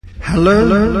Hello.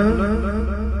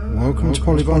 Welcome to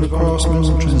Polyvinyl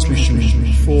Craftsman transmission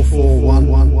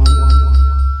 441.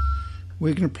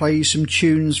 We're going to play you some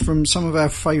tunes from some of our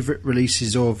favourite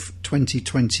releases of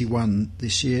 2021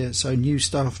 this year. So new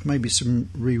stuff, maybe some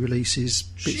re-releases,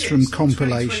 bits from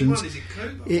compilations.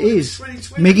 It is.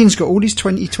 Miggin's got all his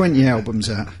 2020 albums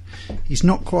out. He's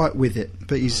not quite with it,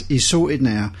 but he's sorted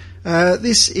now.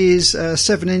 This is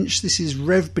 7-inch. This is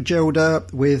Rev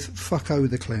Bajelda with Fucko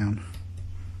the Clown.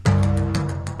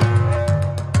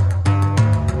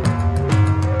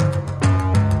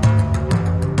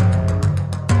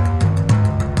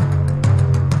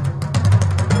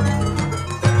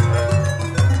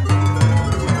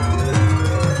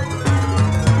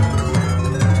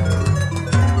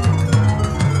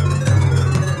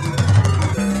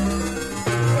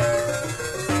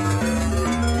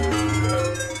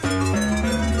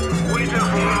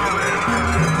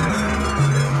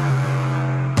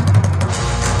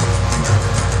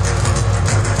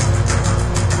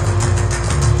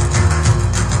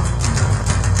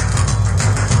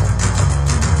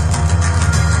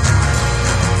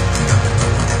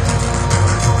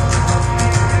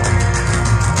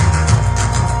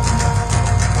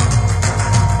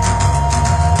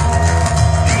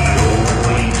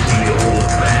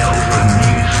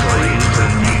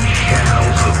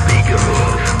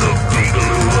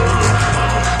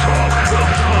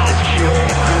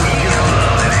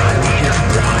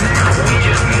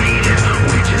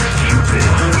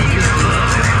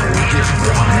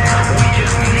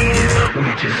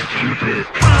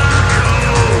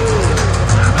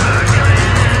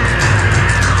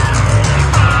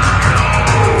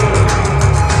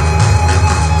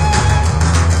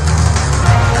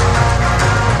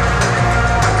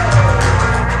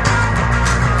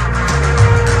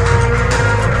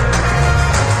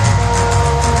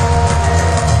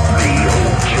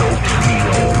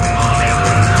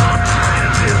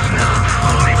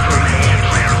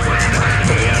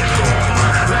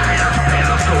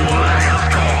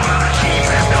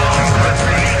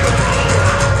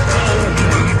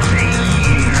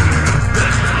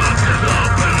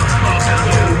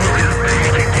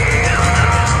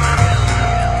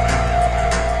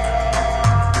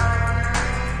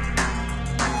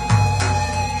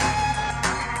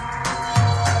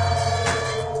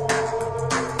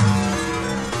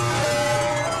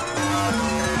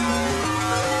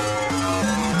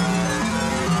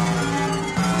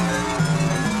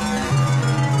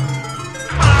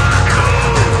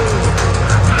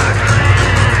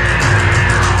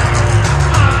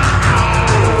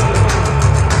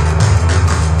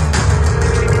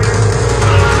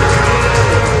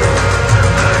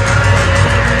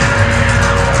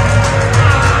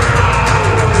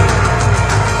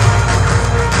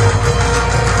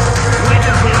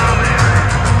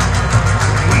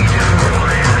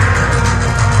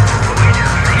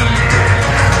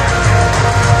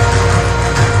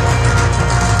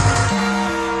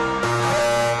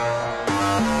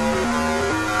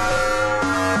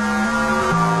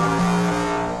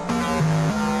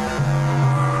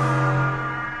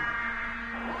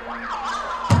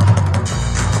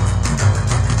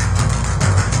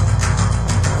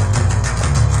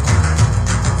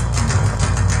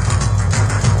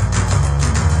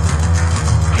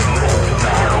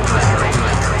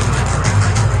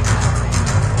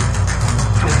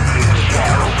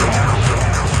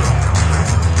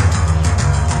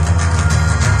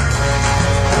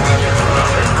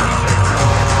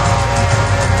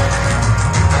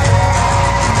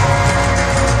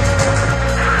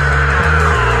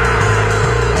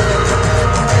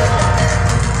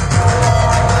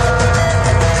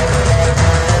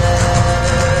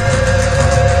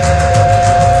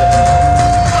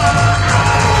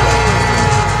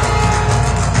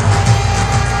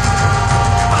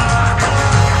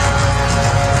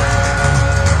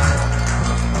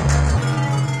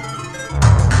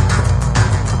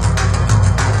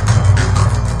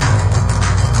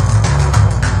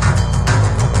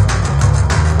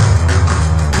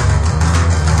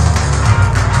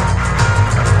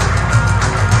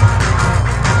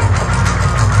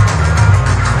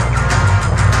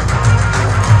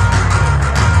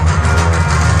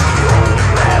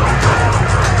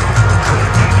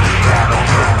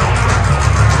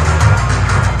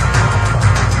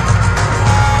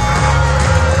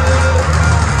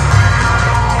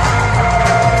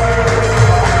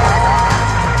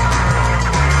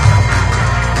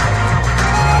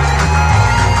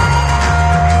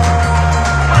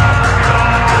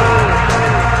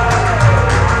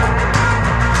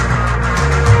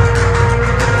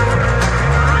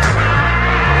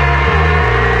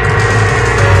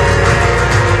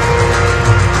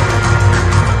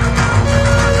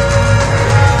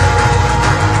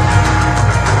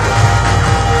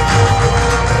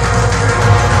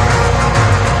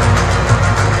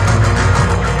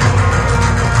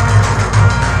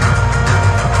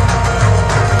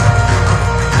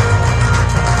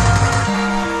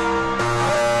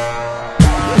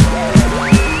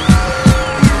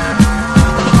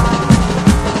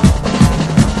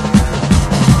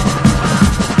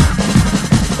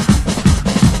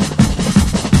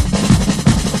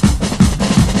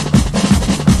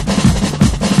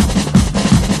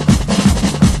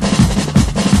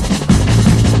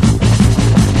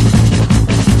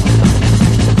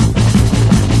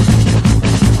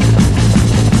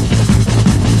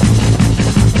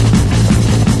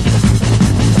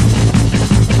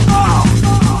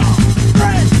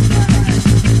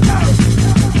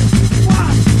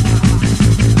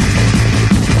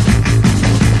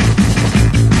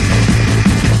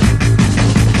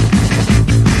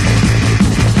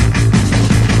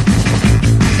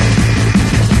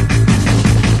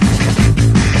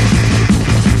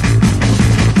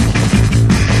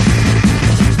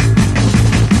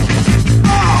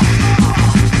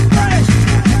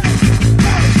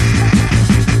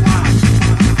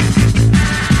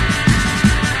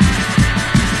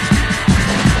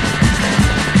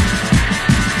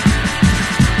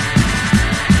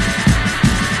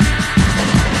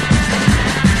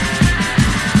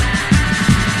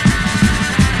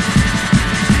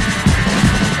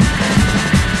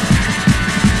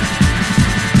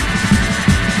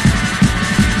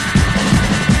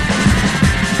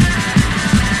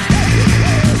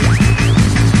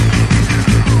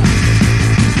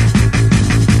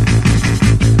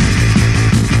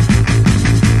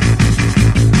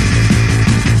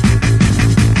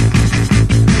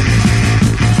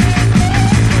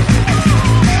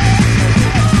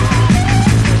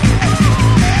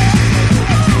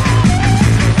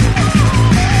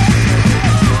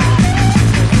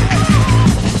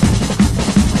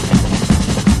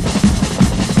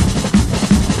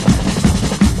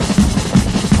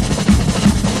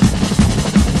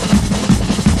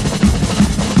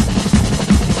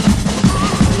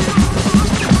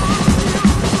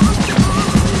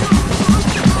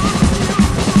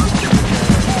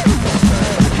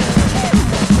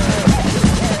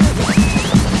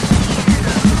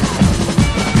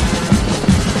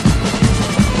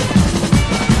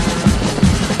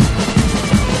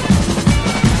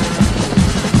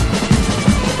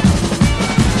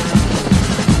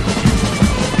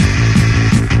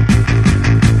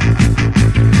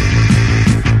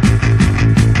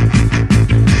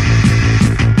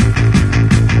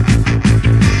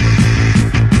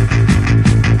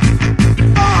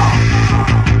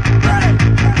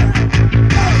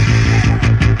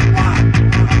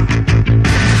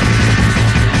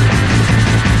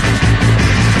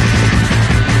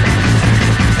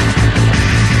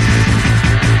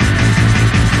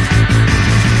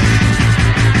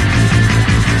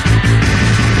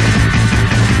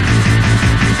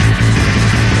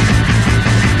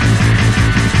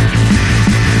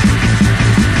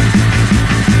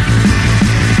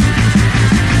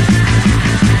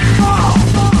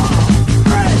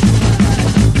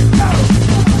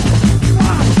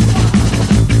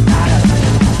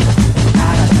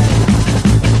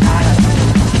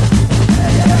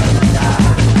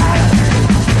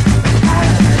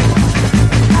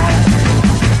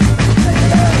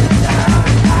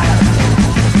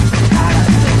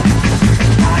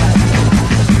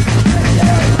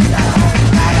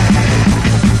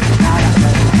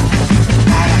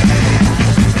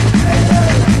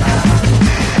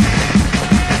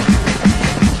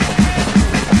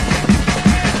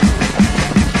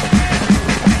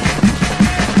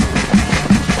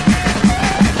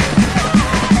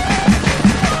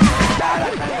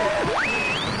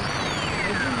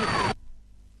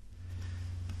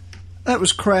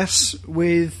 was Crass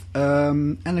with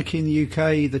Anarchy in the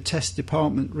UK, the Test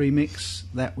Department remix.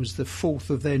 That was the fourth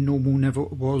of their Normal Never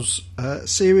Was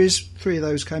series. 3 of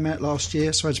those came out last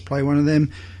year, so I had to play one of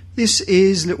them. This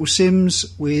is Little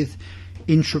Sims with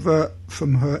Introvert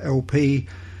from her LP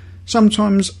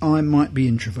Sometimes I Might Be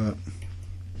Introvert.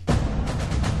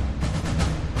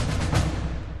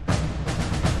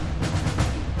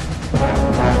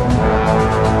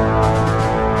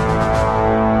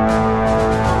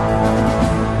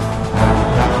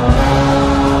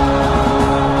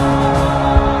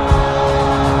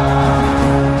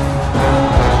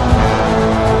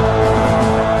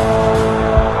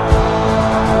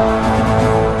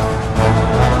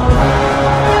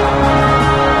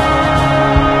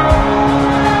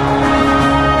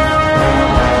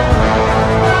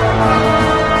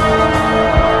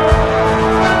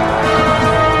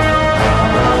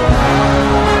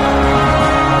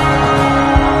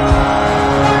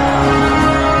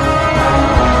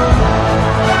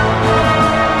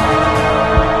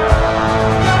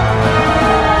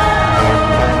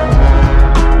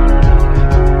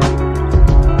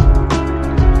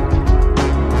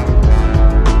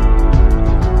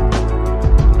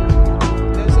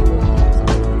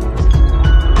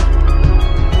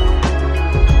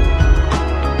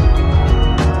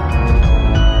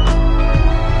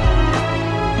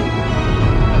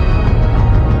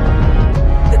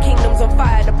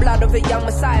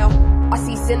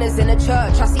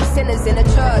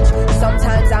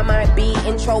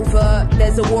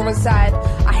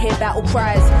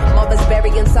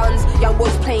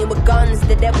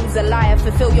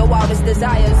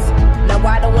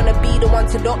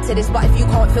 But if you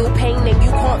can't feel pain, then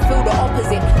you can't feel the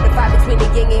opposite. The fight between the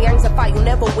yin and yang's a fight you'll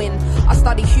never win. I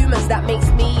study humans, that makes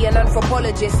me an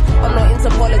anthropologist. I'm not into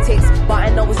politics, but I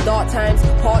know it's dark times.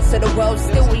 Parts of the world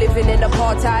still living in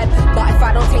apartheid. But if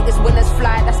I don't take this winner's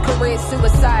flight, that's career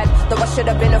suicide. Though I should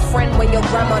have been a friend when your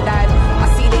grandma died. I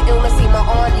see the illness, see my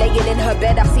aunt laying in her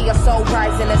bed. I see her soul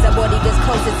rising as her body gets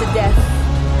closer to death.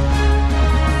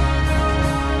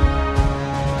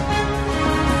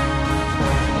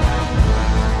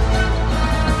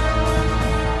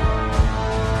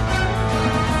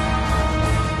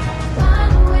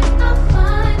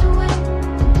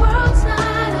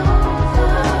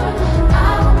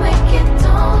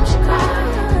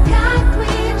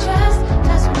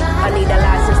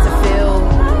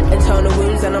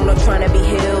 And I'm not trying to be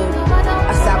healed.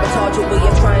 I sabotage what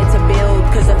you're trying to build,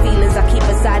 cause the feelings I keep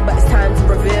inside, but it's time to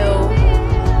reveal.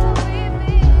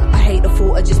 I hate the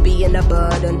thought of just being a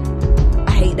burden.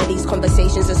 I hate that these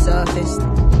conversations are surfaced.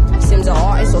 Sim's an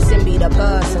artist or Sim be the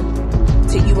person.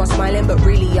 To you I'm smiling but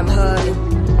really I'm hurting.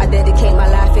 I dedicate my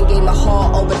life and gave my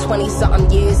heart over 20-something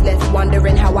years left,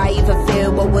 wondering how I even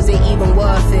feel, but was it even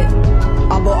worth it?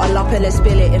 I bottle up and then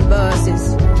spill it in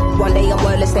verses. One day I'm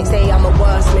wordless, next day I'm a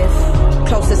wordsmith.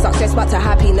 Close to success but to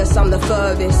happiness I'm the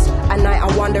furthest. At night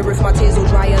I wonder if my tears will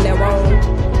dry on their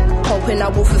own, hoping I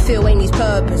will fulfill Amy's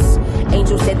purpose.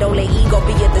 Angel said don't let ego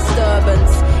be a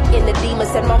disturbance. In the demon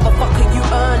said motherfucker you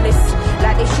earn this.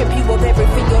 Like they strip you of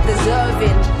everything you're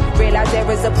deserving. Realize there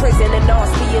is a prison and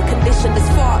ask me a condition that's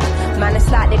fucked. Man, it's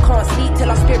like they can't sleep till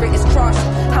our spirit is crushed.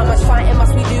 How much fighting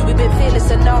must we do? We've been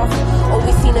fearless enough. All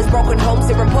we've seen is broken homes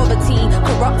here in poverty.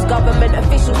 Corrupt government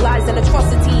officials, lies and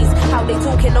atrocities. How they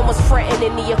talking almost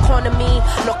threatening the economy.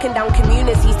 Knocking down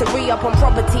communities to re-up on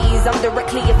properties. I'm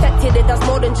directly affected, it does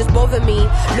more than just bother me.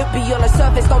 Look beyond the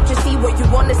surface, don't just see what you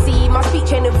wanna see. My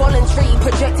speech ain't involuntary,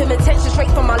 projecting attention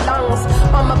straight from my lungs.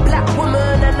 I'm a black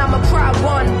woman and I'm a proud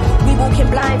one. We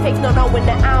walking blind, faith not knowing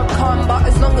the outcome. But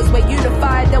as long as we're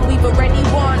unified, then we've already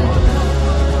won.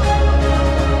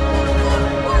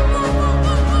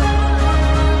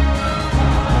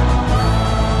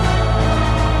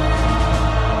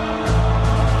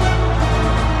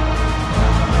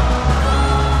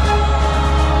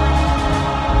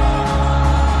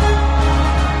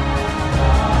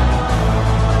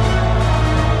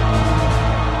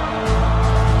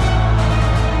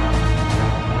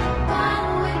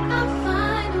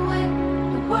 Find a way,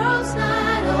 the world's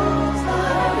not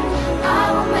over.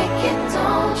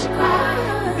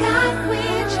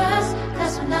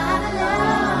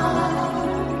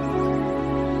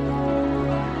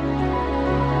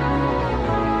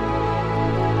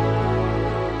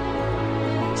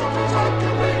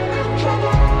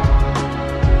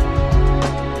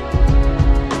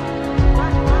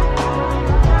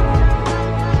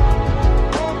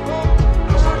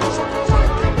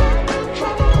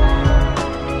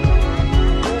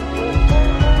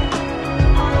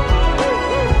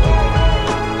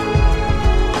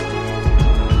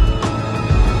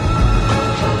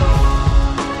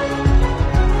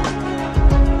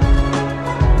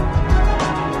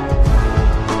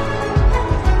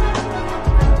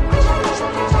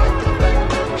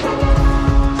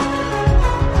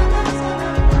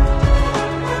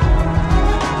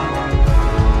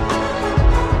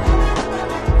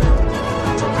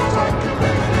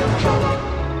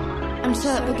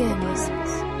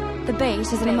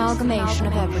 fate is an amalgamation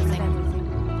of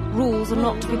everything. Rules are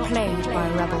not to be played by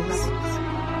rebels.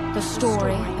 The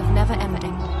story of never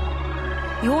ending.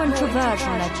 Your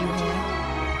introversion led you here.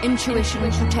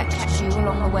 Intuition protected you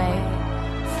along the way.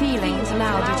 Feelings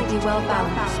allowed you to be well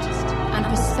balanced. And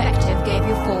perspective gave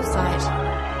you foresight.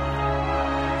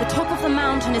 The top of the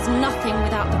mountain is nothing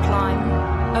without the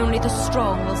climb. Only the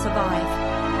strong will survive.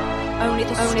 Only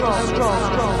the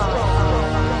strong.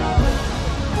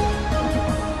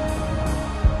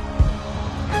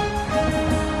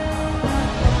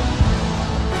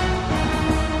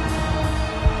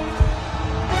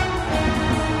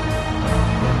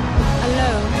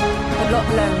 Not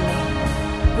lonely,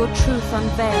 your truth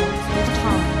unveils with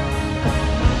time.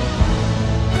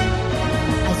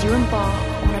 As you embark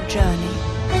on a journey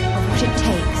of what it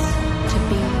takes to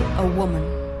be a woman.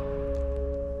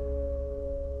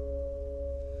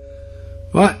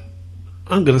 Right,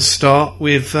 I'm going to start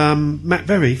with Matt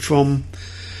Berry from...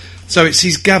 So it's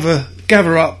his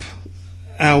Gather Up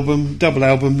album, double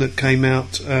album that came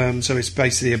out. So it's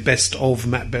basically a best of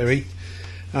Matt Berry.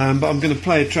 But I'm going to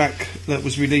play a track that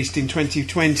was released in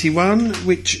 2021,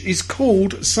 which is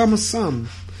called Summer Sun.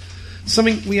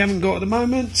 Something we haven't got at the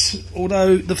moment,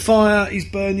 although the fire is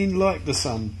burning like the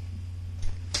sun.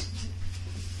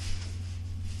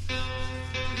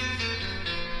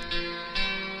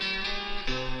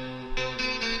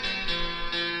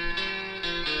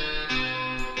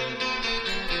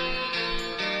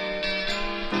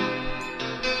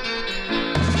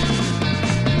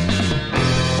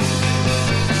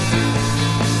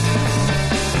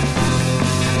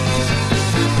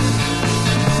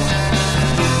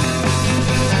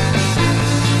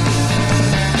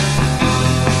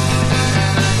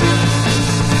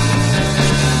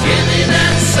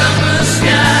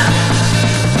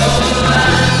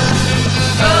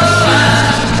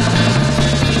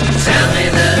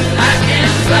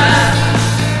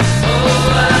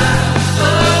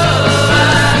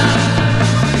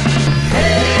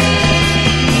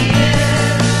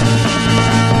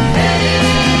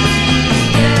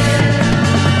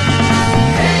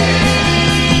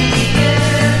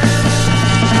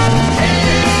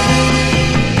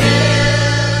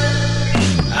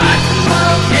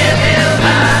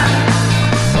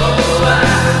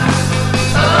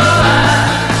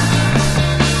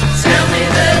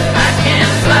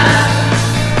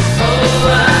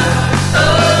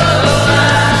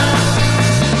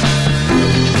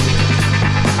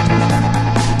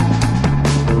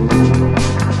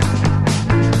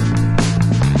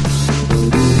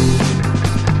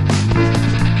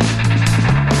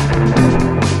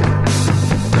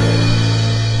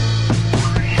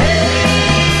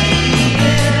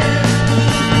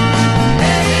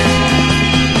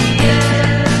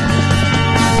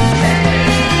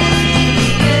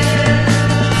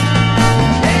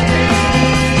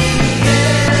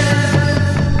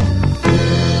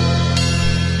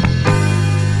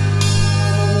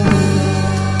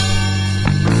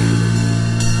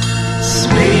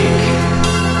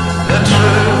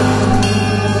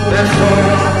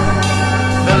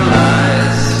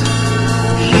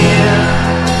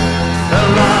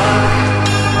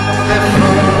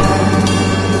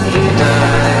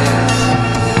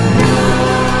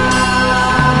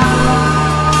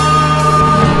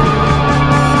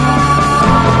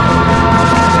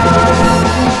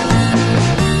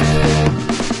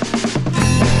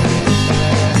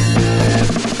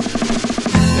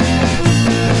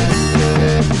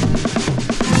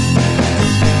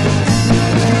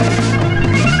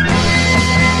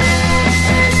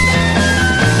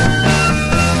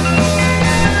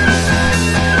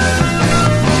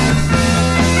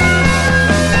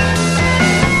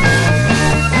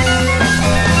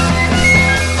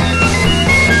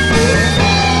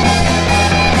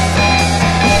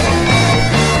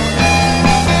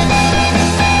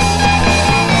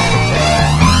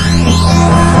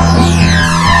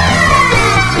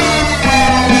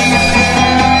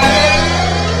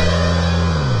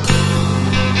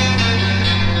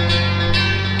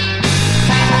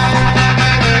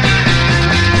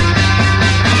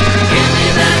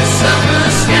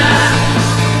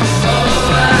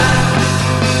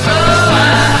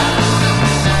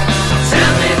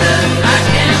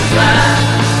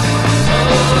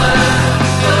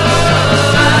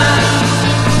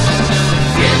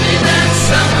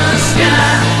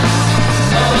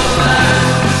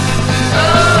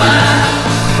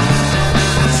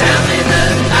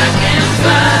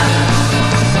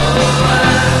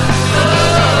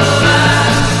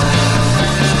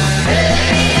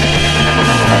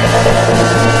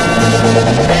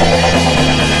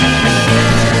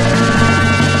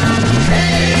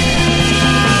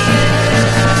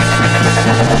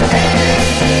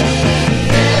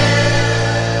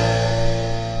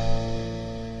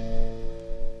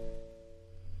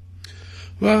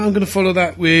 Well, I'm going to follow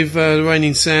that with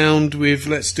Raining Sound with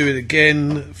Let's Do It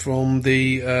Again from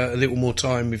the A Little More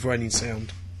Time with Raining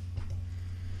Sound.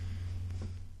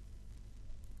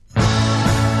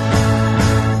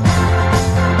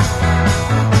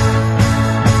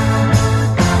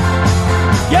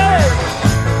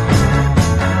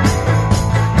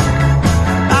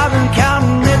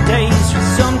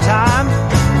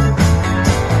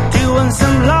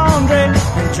 Some laundry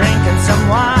and drinking some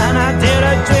wine. I did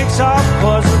a jigsaw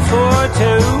puzzle for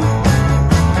two,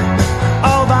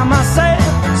 all by myself,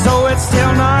 so it's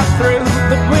still not through.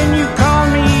 But when you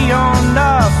call me on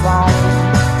the phone,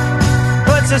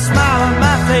 puts a smile on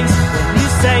my face when you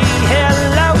say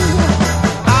hello.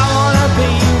 I wanna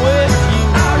be with you,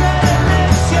 I really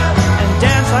miss you, and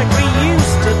dance like we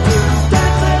used to do.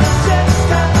 Dance little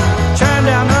sister, turn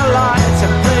down the lights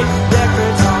and play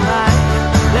records all night.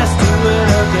 Let's do it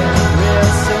again real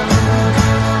soon.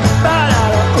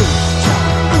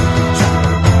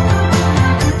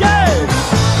 Yeah!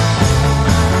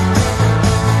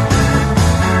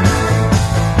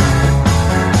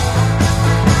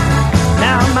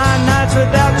 Now my nights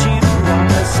without you aren't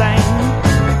the same.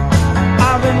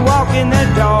 I've been walking the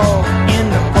dog in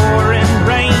the pouring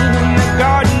rain. In the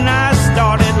garden I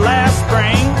started last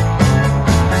spring.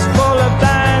 It's full of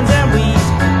vines and weeds,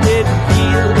 didn't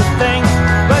yield a thing.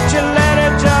 But your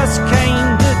letter just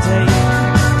came today.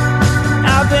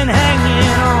 I've been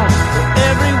hanging on to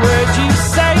every word you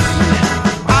say.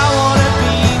 I wanna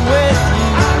be with you,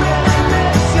 I really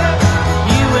miss you.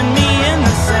 You and me in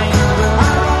the same room.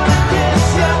 I wanna kiss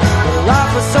you.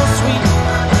 Life was so sweet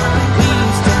when we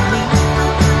used to meet.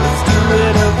 Let's do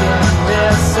it again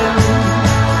real soon.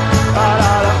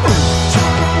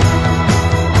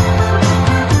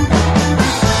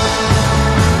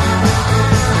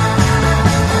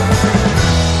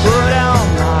 Put on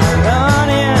my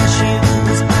running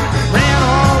shoes, ran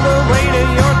all the way to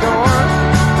your door.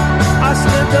 I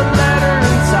slid the letter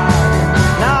inside,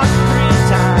 knocked 3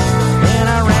 times, then I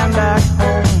ran back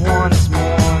home once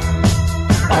more.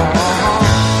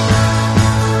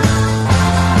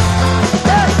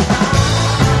 Hey!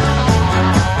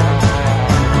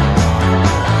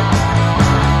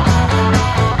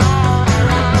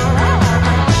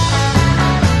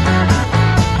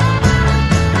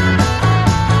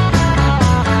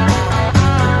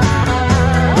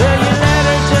 Well, your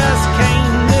letter just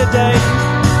came today.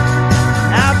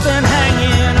 I've been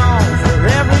hanging on for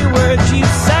every word you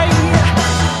say.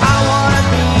 I wanna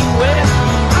be with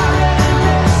you, I really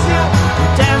miss you.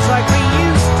 Dance like we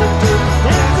used to do.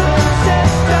 Dance little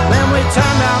sister. When we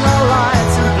turn down the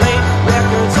lights and play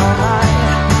records all night.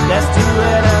 Let's do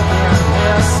it again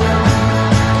real soon.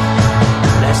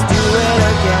 Let's do it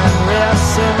again real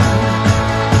soon.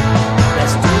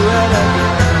 Let's do it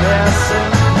again real soon.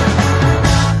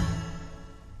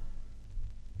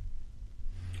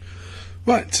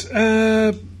 Right,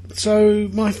 so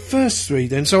my first 3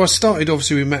 then. So I started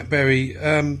obviously with Matt Berry,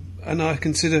 and I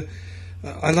consider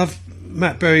I love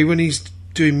Matt Berry when he's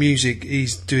doing music.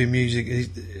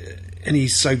 And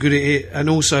he's so good at it. And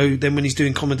also then when he's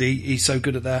doing comedy, he's so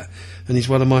good at that. And he's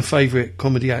one of my favourite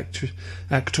comedy actors.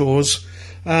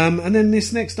 And then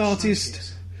this next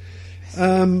artist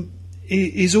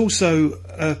is also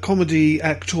a comedy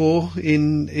actor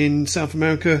in South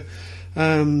America,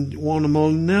 Juana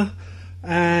Molina.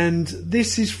 And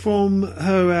this is from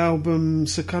her album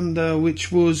Secunda,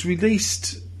 which was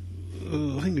released,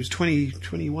 I think it was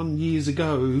 21 years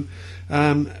ago.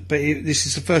 But this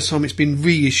is the first time it's been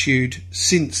reissued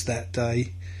since that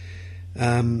day.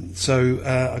 So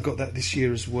I got that this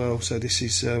year as well. So this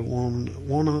is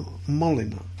Juana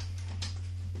Molina.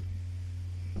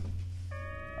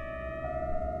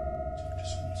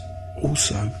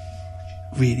 Also,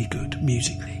 really good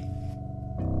musically.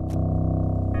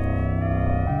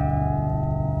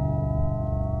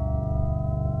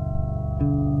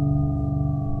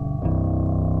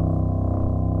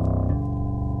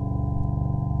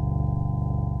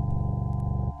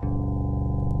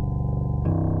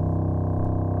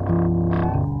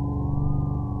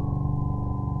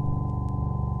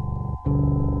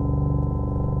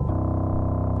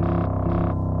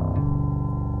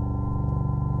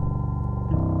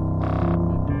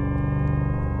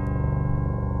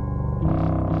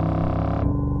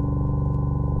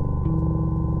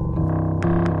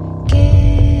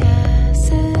 Que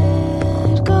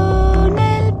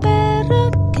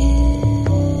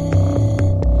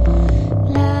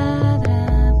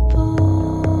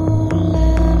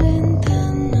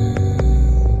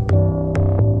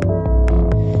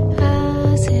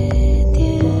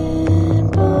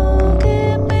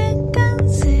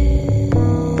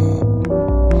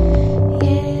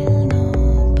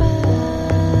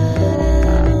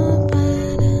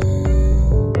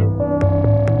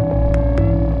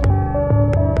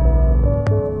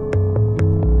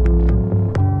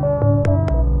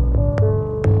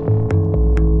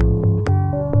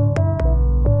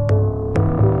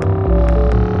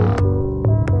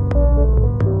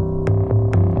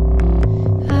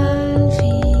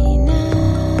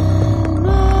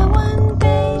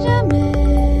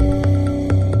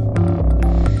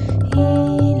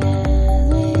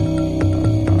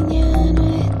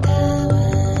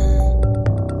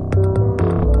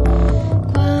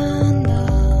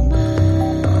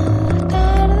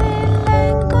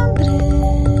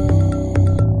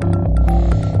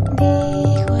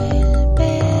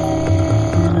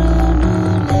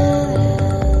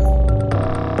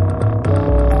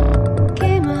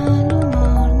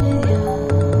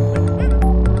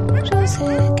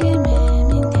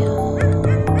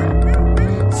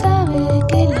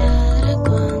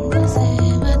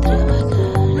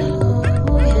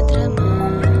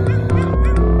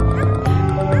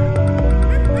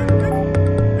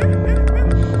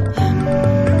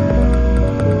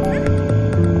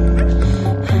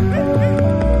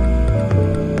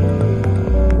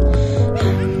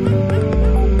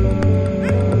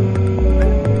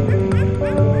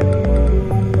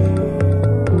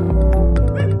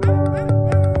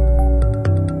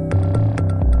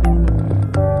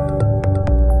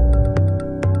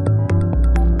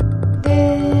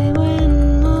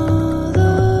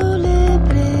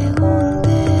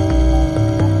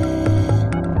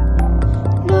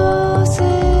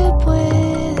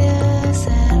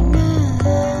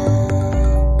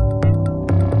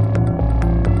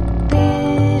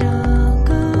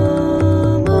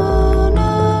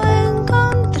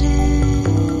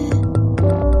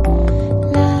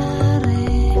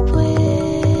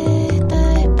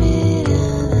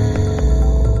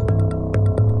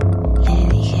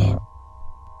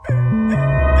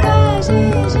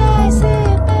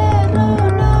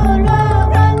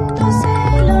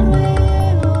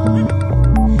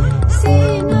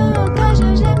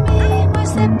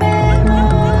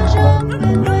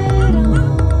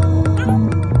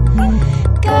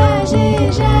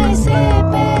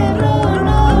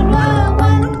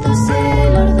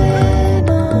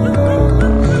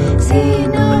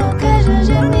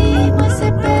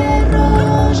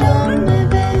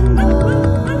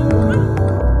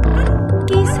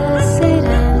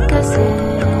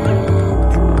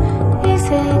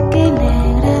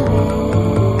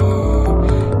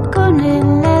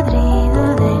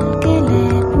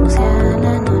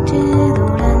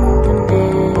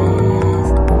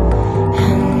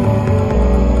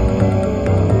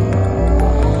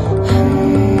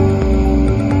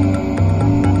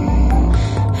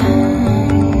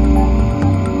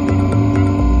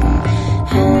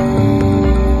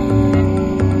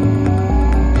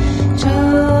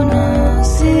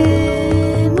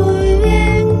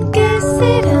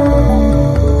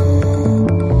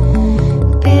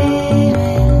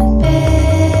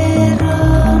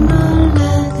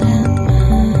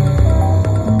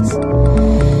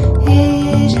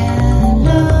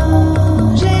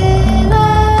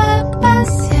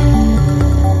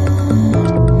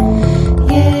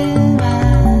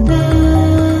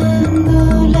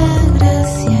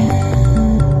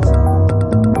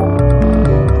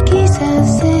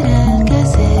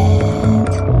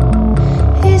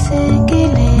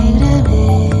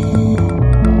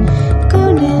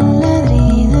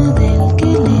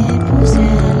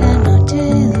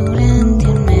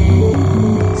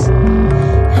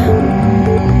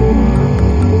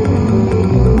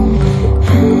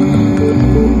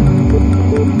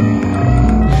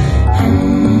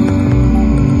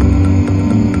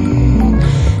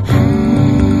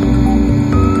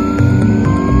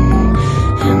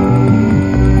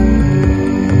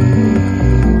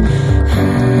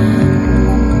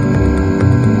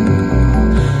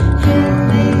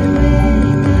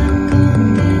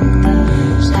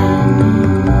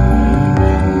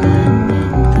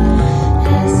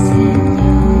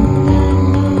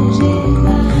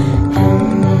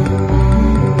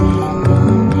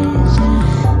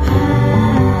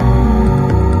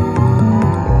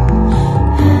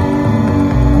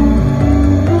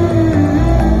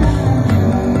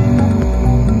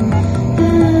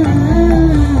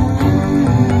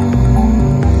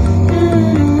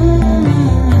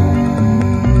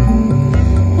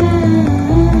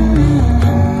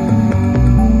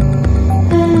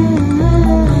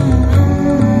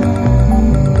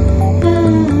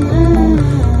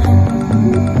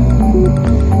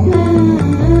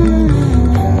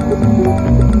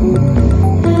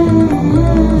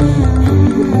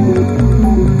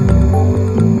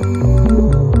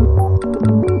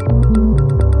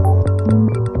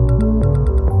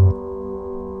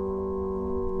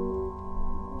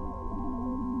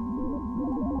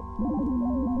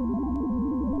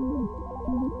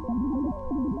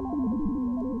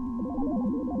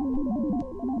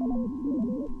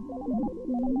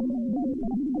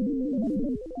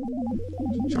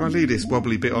Shall I leave this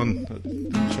wobbly bit on?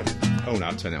 Oh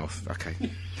no, turn it off. Okay.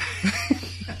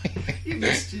 You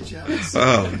missed your chance.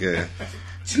 Oh yeah.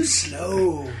 Too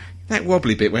slow. That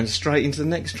wobbly bit went straight into the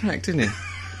next track, didn't it?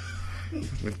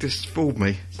 It just fooled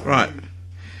me. Right.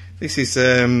 This is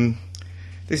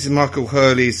Michael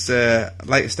Hurley's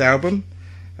latest album,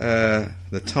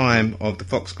 The Time of the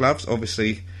Foxgloves.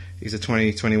 Obviously, is a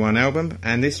 2021 album,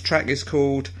 and this track is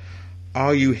called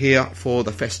Are You Here for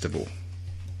the Festival?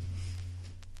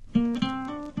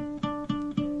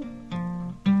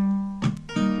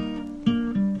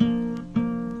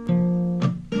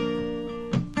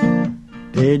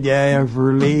 Did you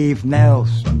ever leave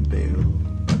Nelsonville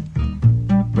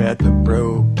with a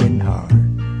broken heart?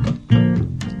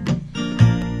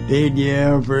 Did you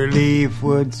ever leave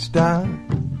Woodstock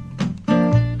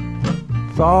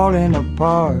falling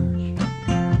apart?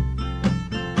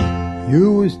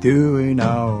 You was doing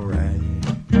alright.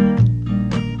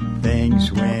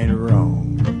 Things went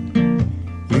wrong.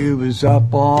 You was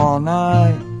up all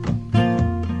night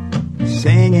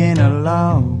singing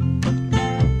along.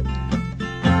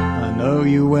 I know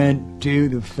you went to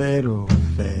the Fiddle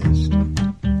Fest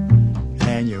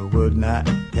and you would not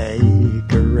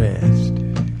take a rest.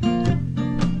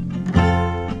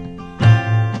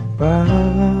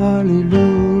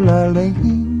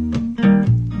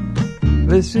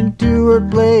 Listen to her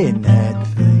playing that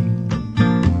thing.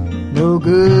 No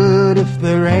good if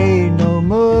there ain't no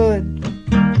mud.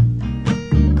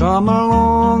 Come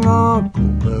along, Uncle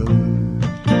Bud.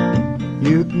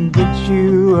 You can get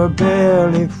you a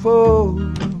belly full.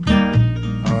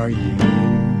 Are you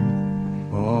here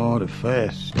for the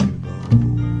festival?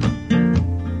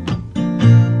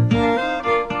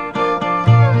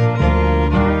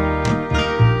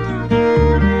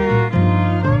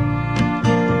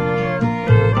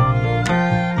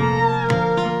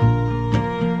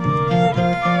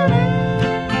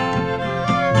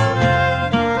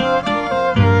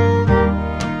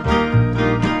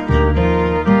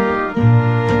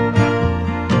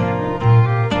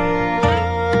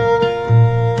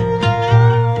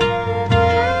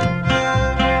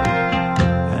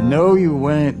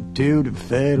 To the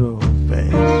Fiddle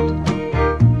Fest,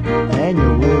 and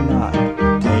you will not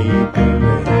take a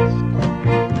rest.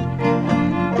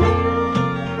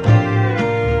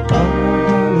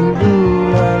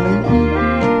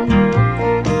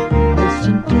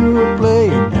 Listen to her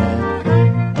playing that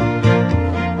thing.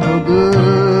 No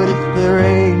good if there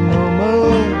ain't no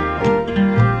mud.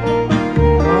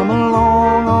 Come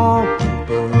along, Uncle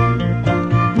Bud.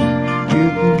 You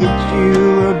can get you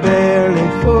a belly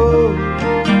full.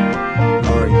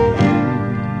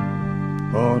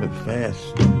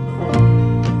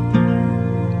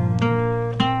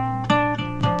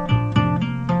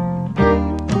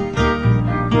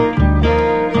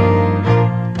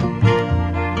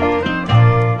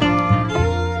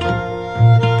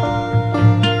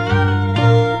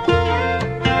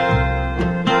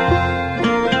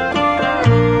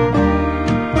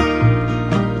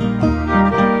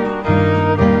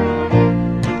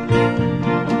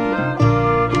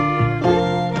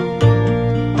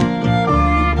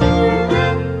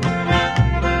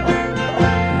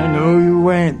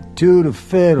 To the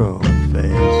Fiddle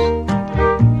Fest,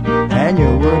 and you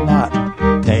will not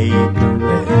take a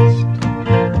rest.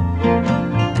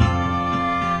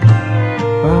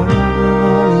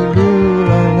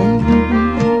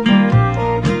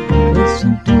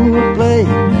 Listen to her playing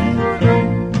that thing.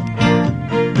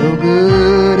 No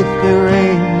good if there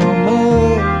ain't no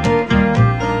mud.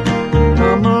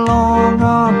 Come along,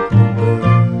 Uncle Bud.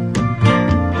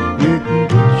 You can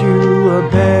get you a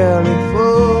belly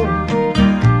full.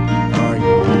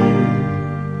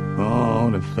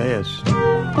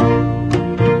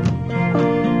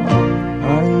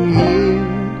 Are you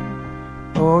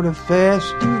here for the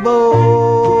festival?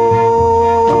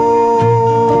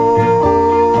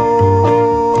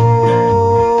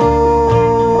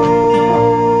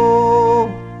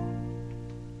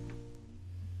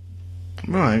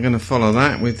 Right, I'm going to follow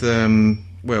that with,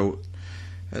 well,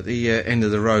 at the end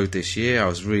of the road this year, I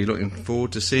was really looking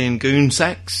forward to seeing Goon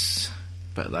Sax,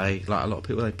 but they, like a lot of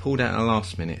people, they pulled out at the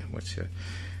last minute, which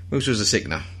was a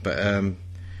sickener. But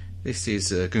this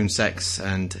is Goon Sax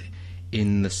and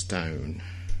In the Stone.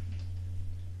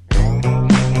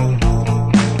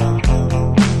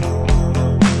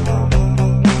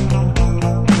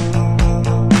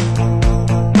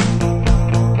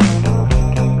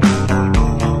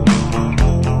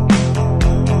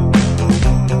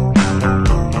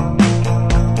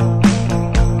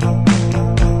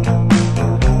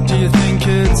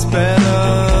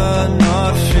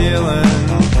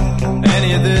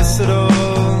 At all.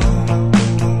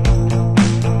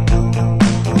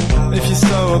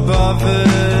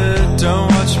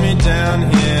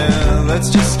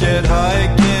 let's just get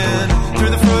high again. Through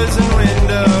the frozen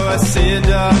window, I see a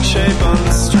dark shape on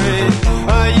the street.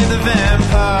 Are you the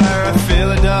vampire? I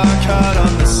feel a dark heart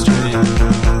on the street.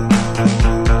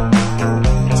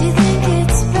 Do you think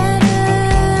it's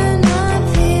better not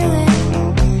feeling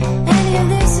any of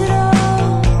this at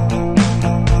all?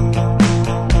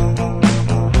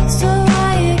 So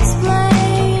I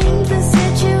explained the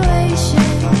situation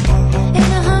in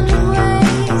 100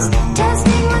 ways,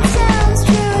 testing what sounds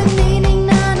true and meaning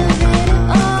none of it at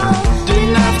all.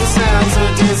 Didn't have to sound so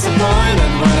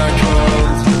disappointed when I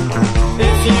called.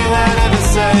 If you had ever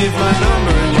saved my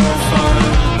number in your phone,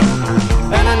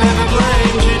 and I never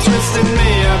blamed you, twisted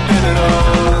me up in it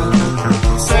all.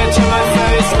 Say it to my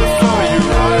face before you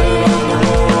write it on the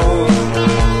wall.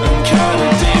 I'm kinda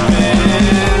deep in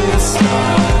the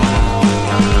stone.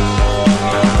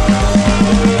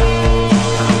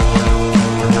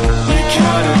 You're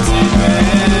kinda deep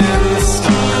in the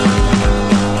stone.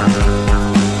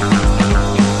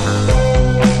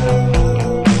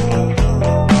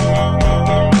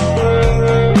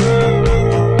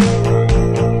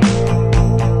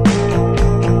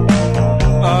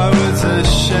 I was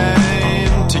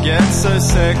ashamed to get so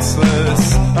sexless.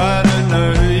 I don't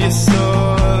know who you saw.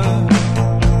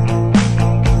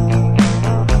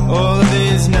 All of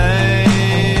these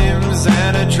names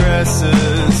and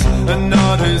addresses, and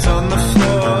not who's on the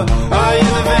floor. Are you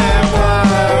the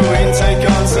vampire? We take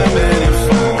on so many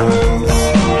forms.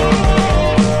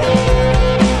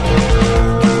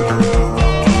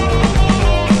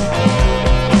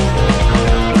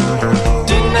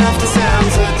 Didn't have to sound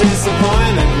so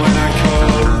disappointed when I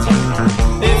called.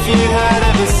 If you had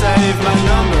ever saved my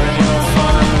number in your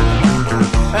phone,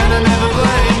 and I never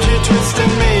blamed you,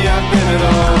 twisting me up in it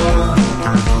all.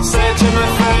 Say it to my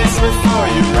face before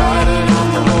you write it on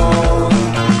the wall.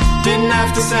 Didn't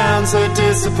have to sound so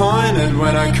disappointed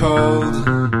when I called.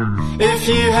 If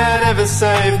you had ever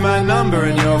saved my number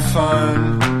in your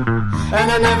phone,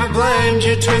 and I never blamed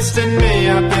you, twisting me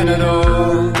up in it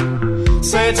all.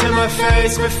 Say it to my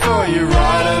face before you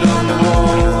write it on the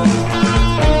wall.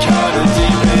 I'm kinda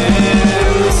deep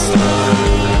in the stone.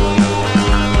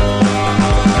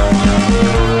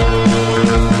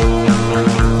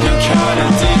 You're kinda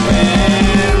deep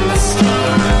in the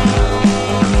stone.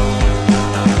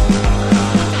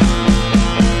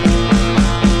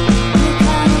 You're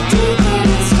kinda deep in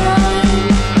the stone.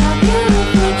 Our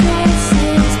beautiful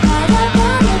dresses piled up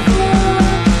on the floor,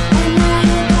 and now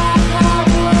your dark heart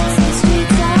walks the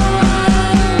streets out.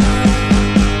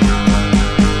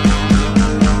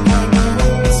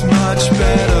 It's much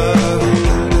better,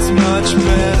 it's much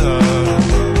better,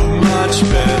 much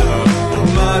better,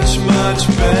 much, much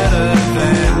better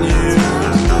than you.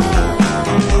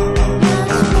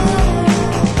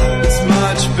 It's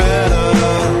much better,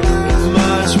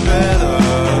 much better,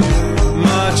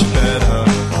 much better,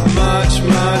 much,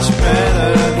 much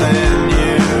better than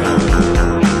you.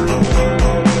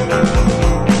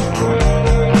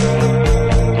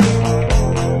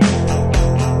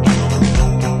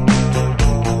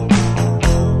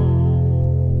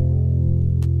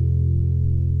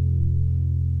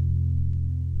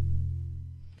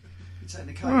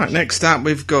 Right, next up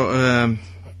we've got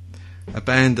a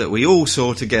band that we all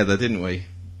saw together, didn't we?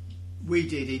 We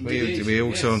did indeed. We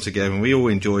all saw them together and we all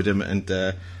enjoyed them, and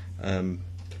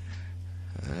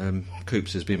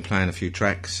Coops has been playing a few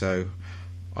tracks, so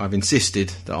I've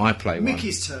insisted that I play one.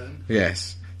 Mickey's turn.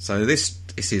 Yes. So this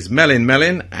is Melin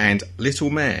Melin and Little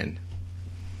Man.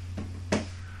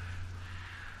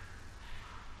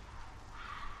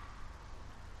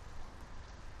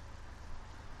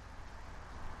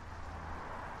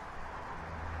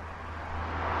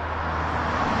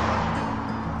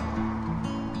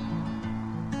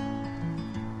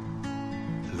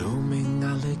 Looming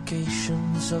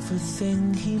allegations of a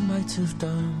thing he might have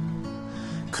done.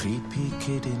 Creepy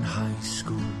kid in high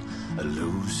school, a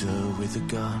loser with a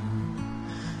gun.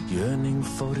 Yearning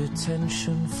for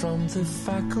attention from the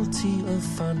faculty of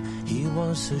fun. He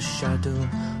was a shadow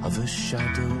of a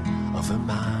shadow of a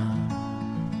man.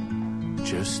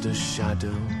 Just a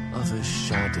shadow of a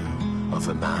shadow of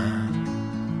a man.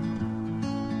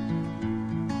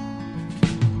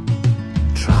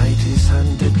 Tried his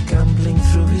hand at gambling,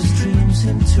 threw his dreams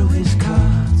into his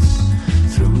cards.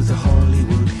 Through the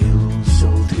Hollywood hills,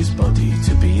 sold his body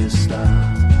to be a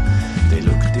star. They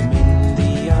looked him in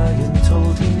the eye and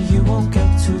told him you won't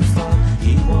get too far.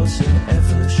 He was an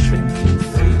ever-shrinking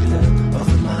failure of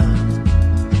a man.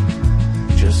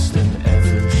 Just an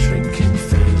ever-shrinking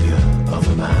failure of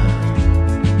a man.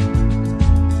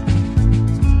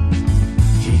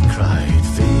 He cried,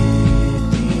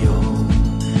 video,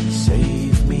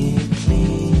 save me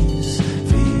please.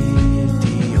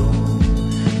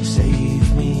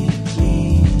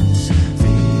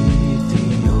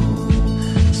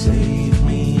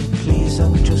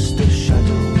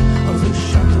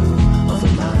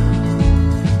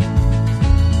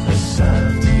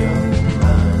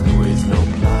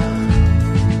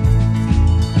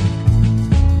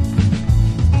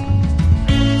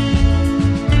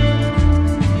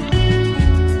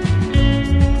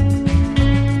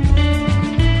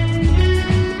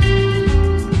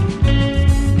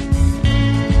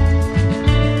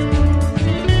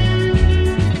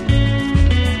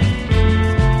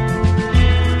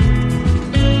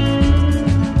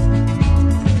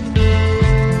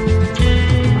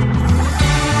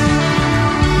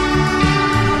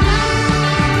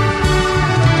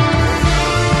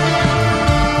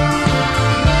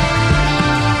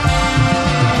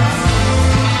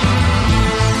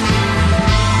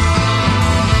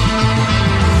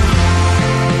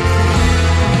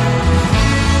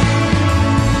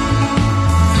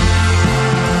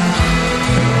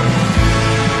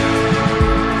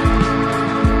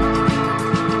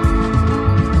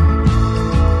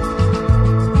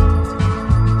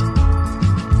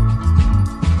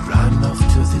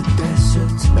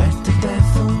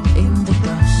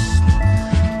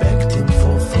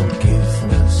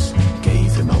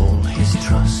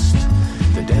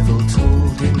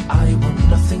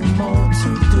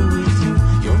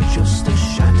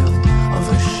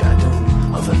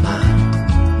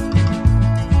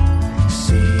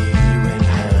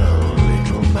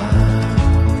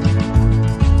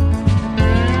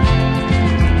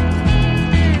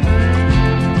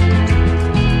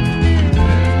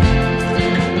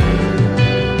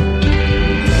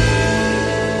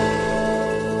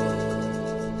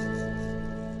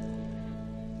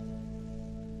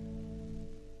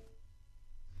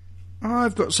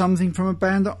 I've got something from a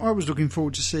band that I was looking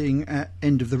forward to seeing at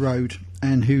End of the Road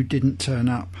and who didn't turn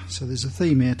up. So there's a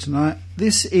theme here tonight.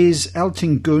 This is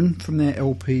Altin Gun from their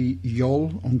LP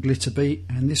Yol on Glitterbeat,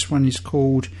 and this one is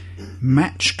called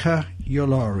Machka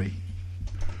Yolari.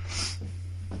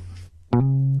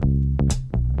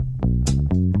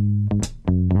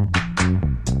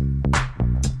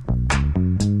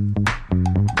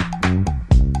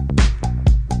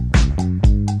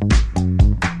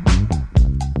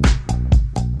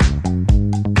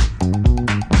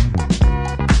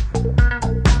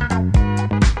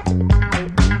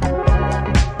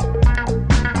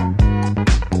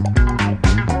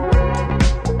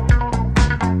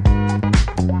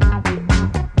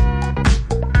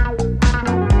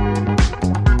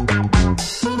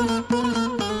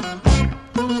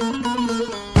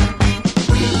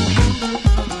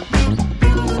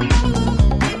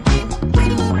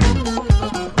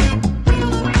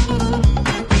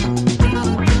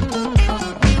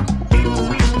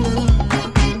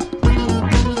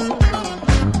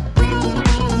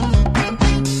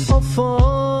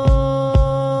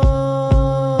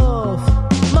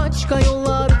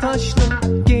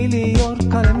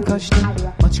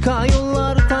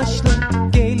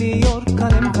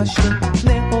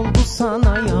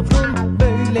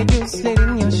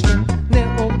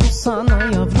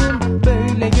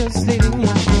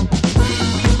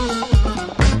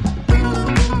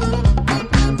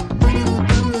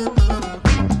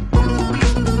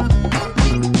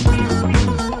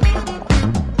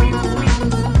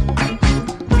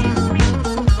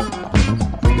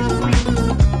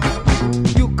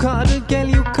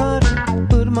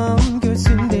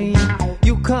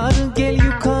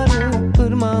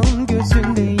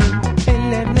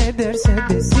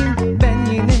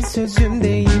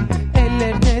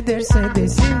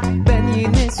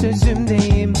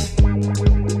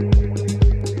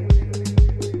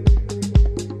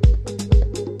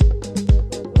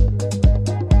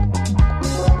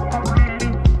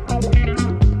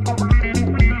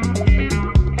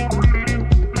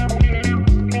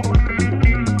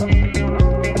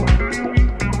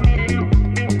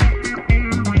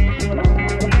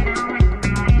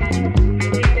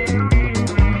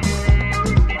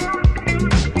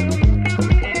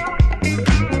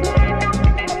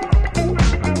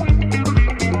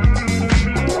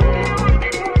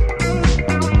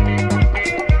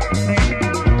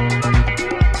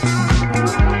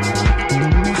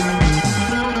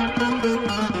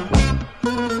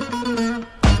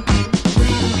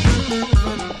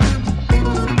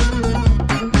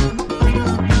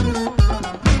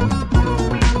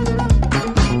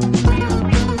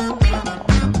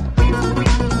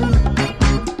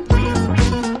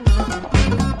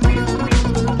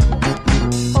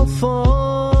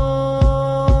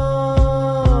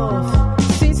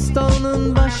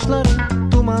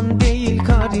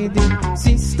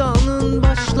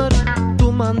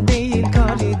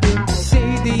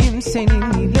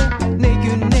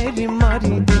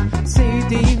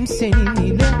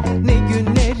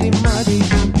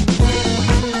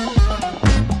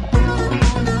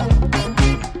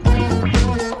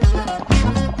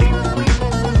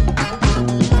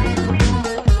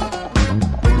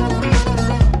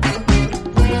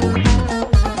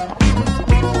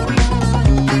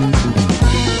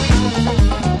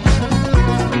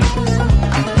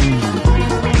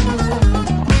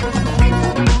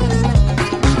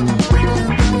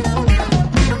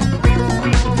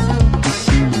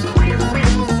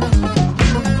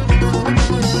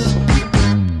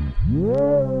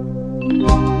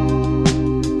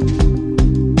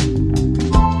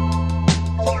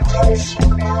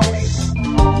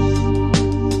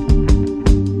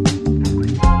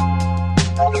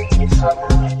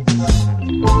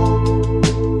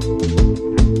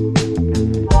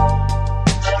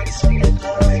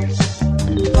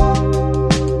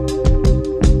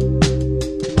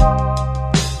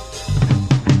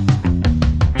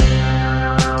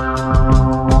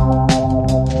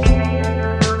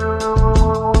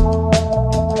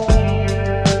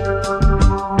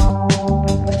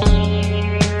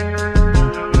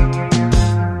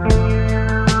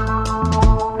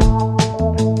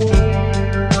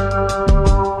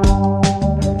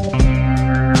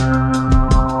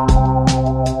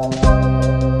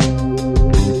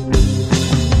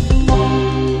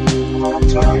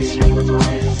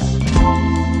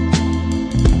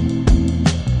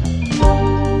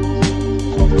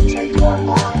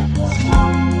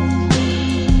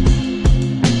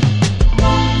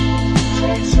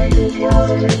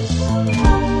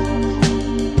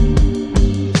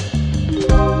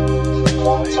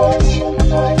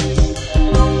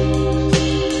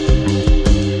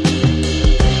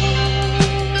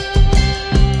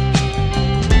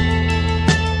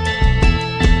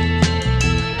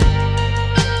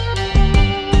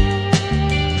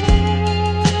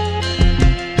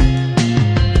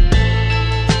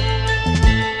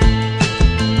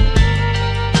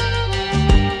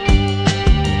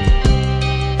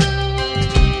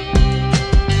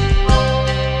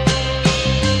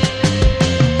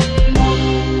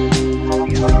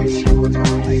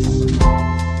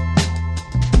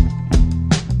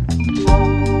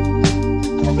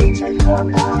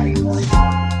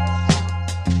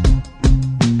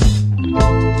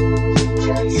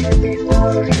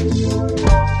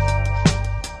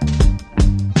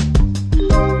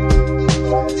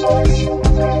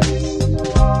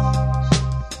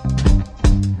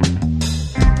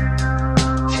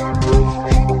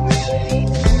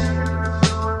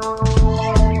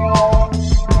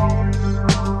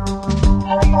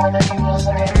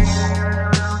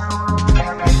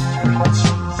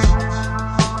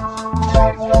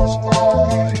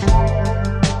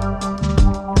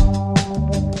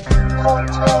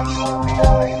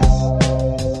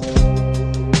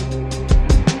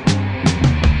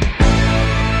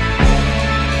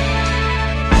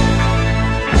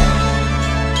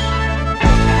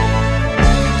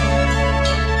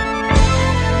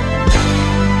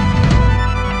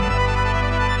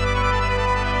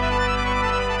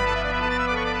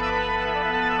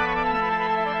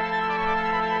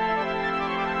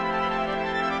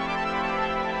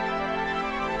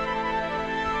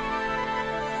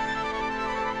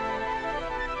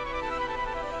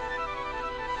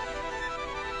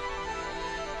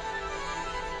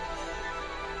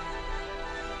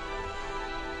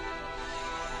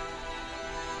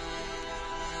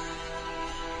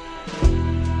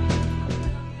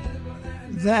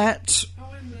 That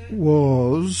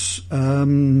was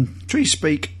Tree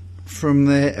Speak from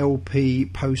their LP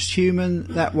Posthuman.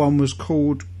 That one was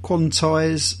called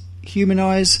Quantize,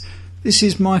 Humanize. This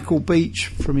is Michael Beach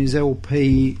from his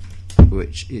LP,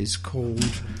 which is called...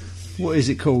 What is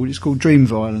it called? It's called Dream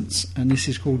Violence, and this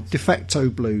is called De Facto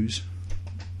Blues.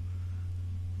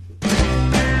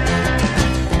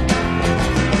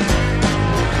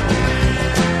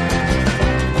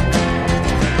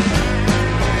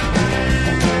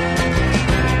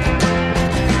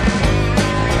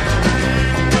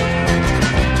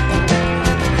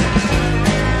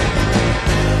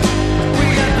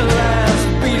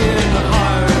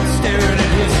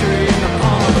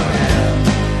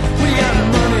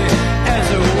 Money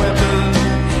as a weapon,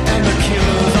 and the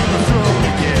killers on the throne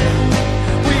again.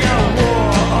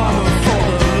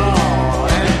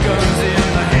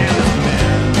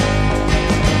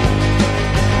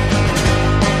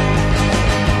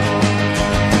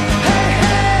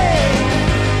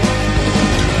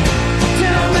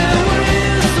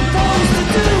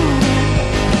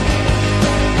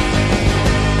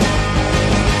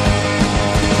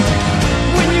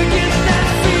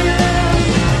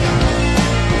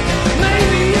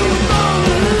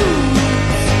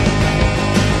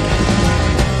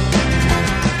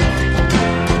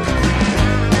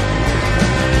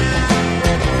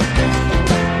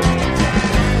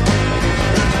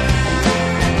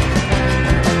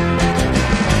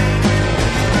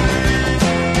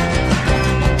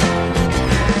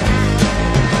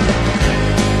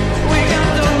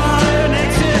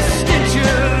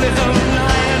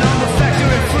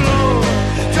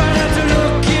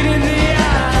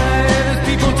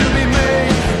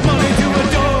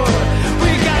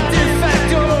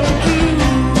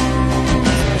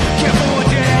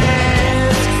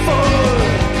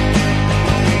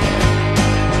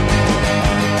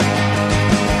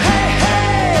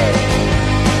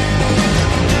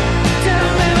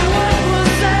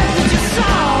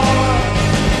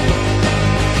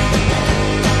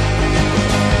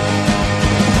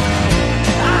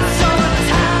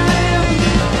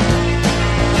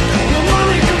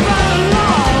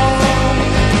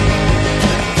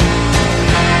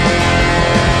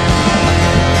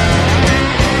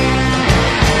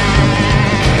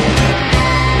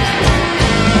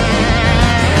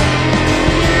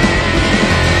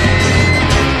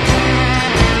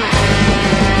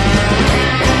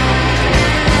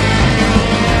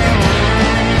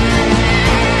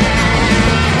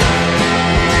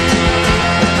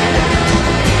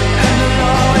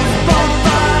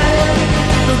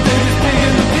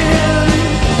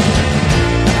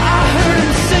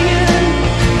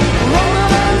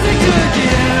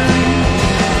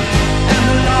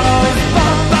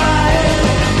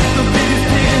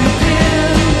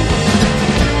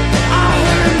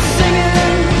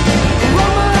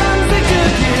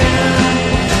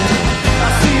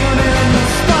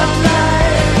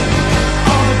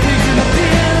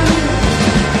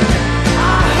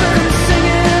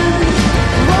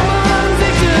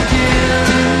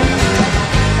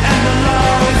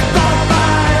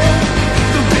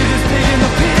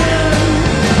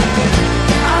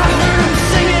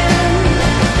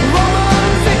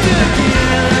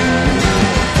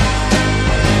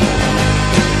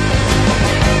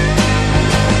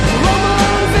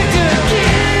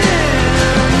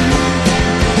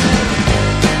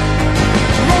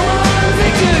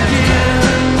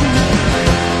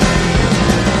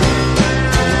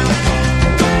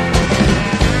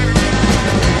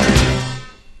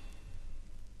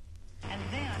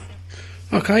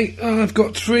 Okay, I've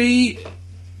got 3.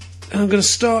 I'm going to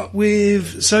start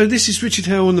with... So this is Richard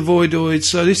Hell and the Voidoids.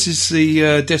 So this is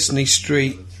the Destiny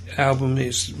Street album.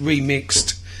 It's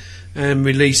remixed and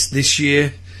released this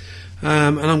year.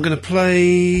 And I'm going to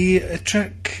play a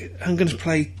track... I'm going to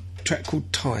play a track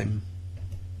called Time.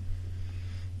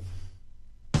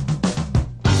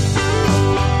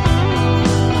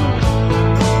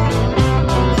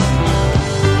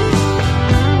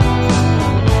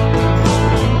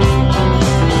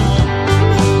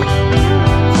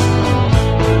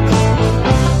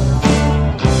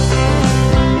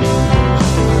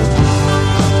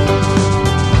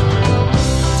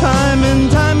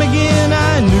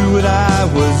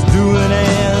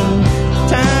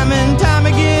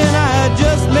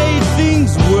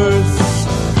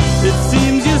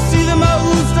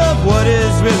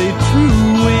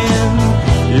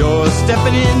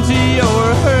 Stepping into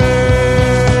your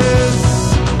hearse.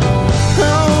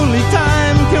 Only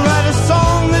time can write a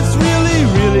song that's really,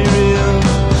 really real.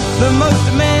 The most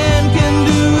a man can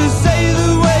do is say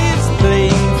the way it's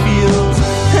playing feels.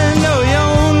 And no, he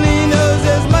only knows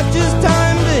as much as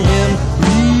time to him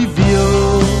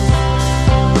reveals.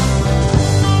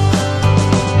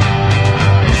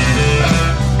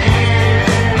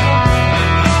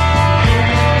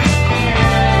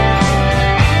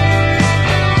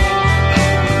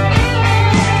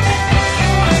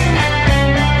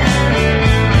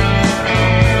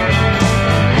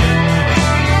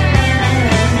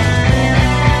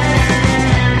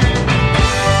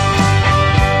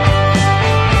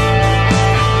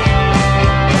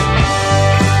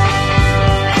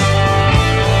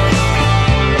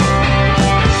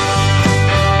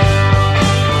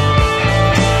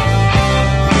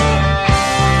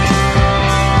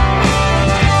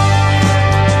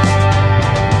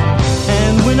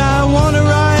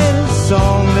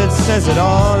 Says it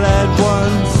all at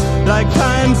once, like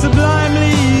time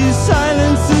sublimely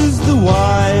silences the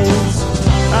wise.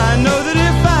 I know that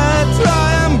if I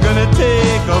try, I'm gonna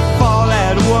take a fall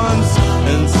at once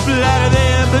and splatter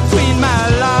there between my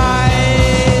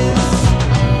lies.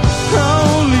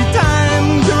 Only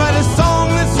time can write a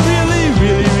song that's really,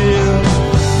 really real.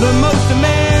 The most a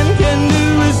man can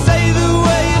do is say the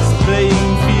way it's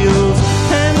playing feels.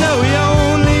 And no, he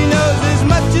only knows as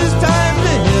much as time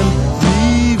to him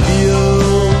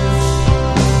reveals.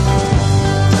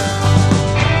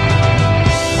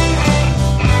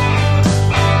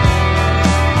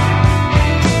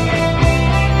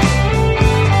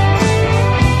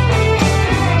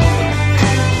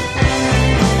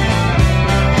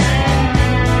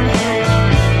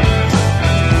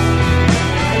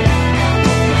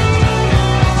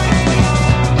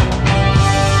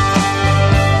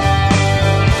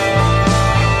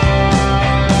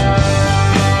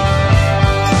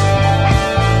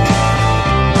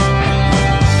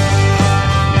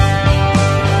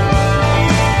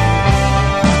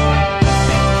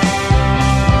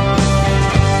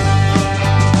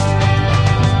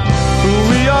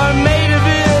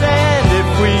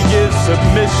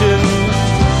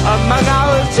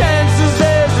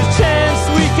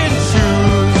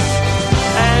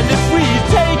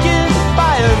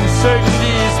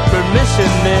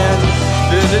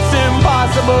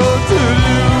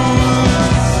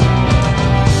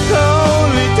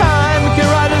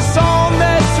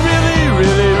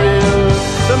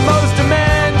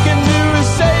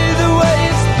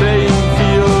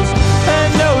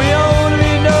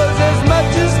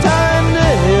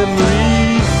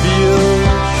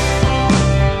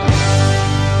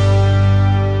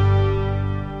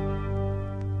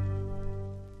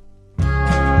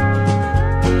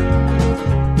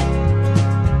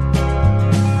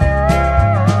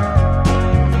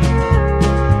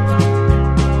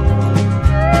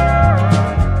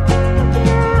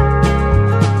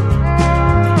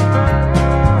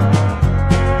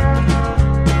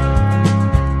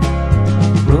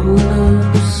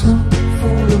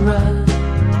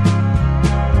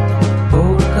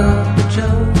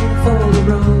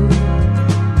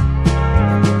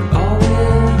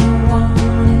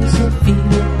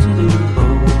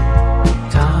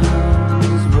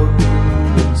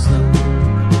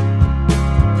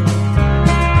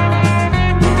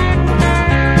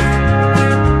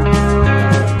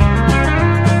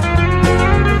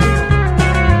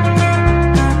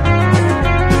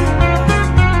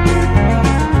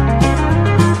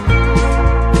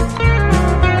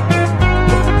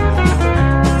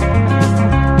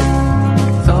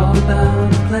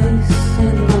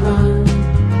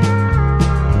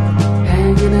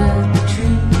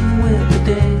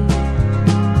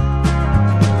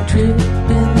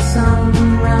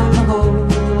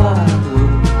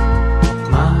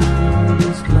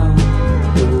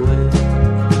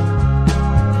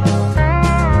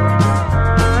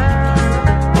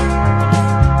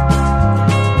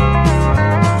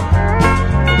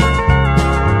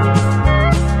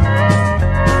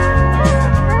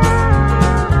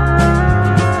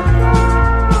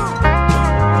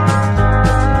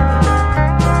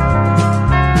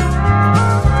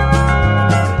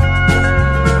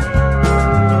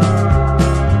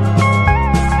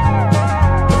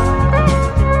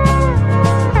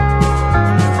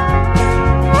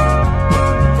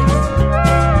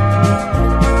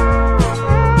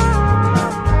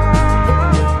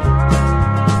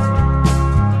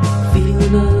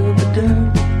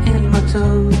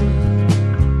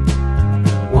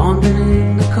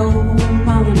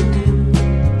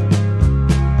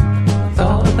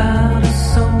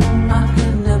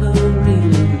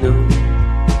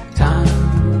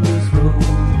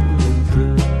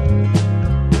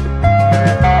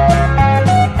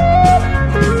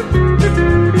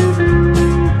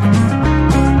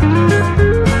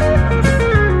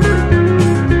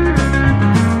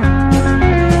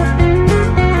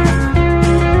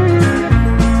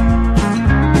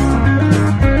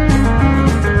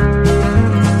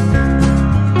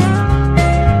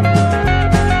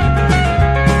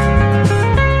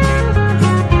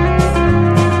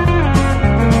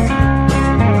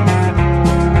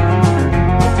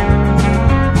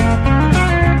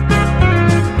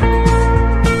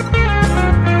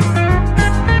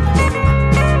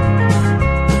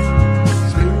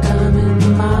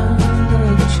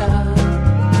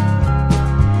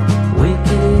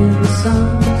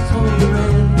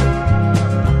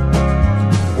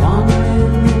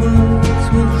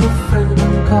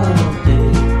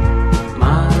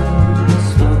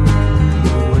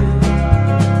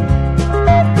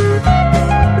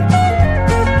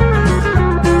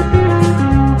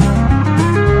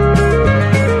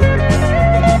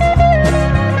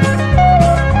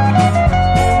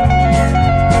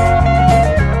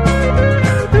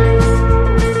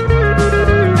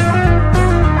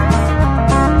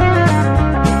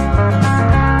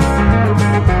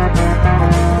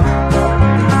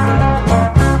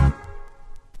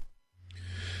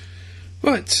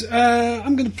 Right,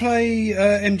 I'm going to play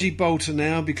MG Bolter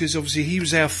now because obviously he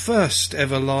was our first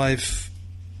ever live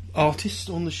artist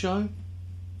on the show.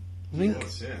 I think,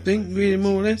 Yes, yeah. really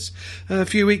more or less, a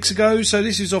few weeks ago. So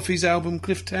this is off his album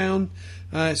Clifftown.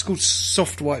 It's called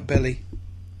Soft White Belly.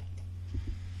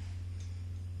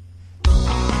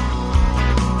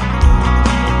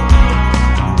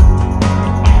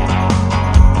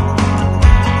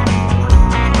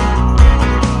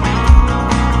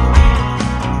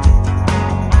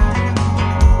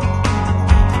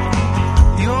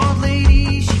 The old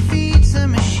lady, she feeds a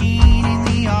machine in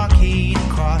the arcade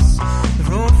across the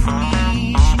road from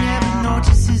me. She never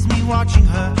notices me watching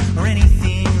her or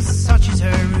anything such as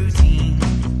her routine.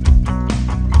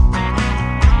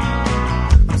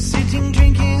 I'm sitting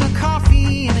drinking a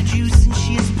coffee and a juice and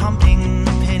she is pumping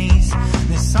pennies.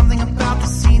 There's something about the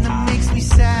scene that makes me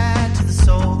sad to the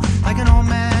soul, like an old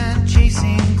man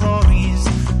chasing glories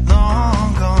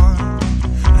long gone.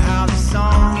 How this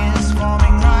song is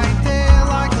forming right there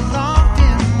like a lump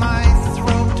in my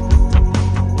throat.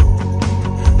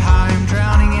 I'm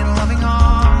drowning in loving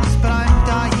arms, but I'm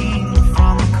dying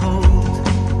from the cold.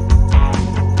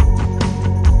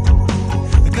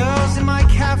 The girls in my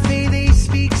cafe, they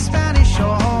speak Spanish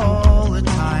all the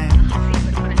time.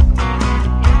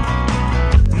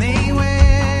 And they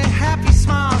wear happy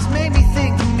smiles, made me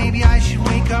think that maybe I should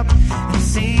wake up and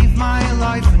save my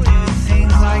life and do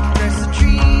things like dress the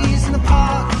trees in the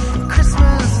park,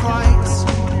 Christmas lights,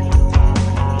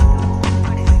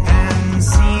 and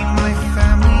see my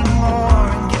family more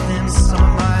and give them some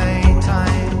of my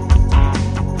time.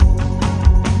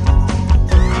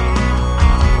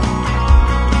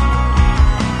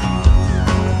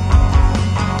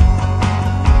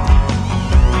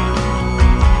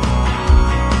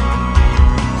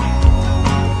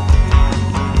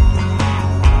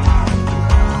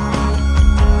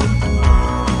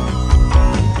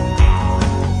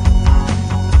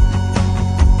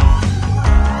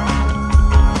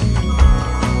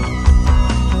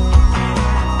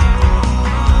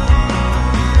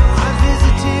 I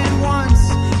visited once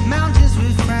mountains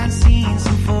with Francine.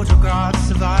 Some photographs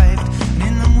survived, and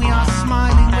in them we are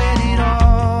smiling. Where did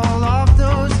all of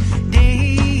those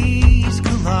days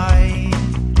collide?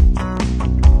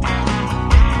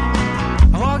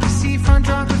 I walk the seafront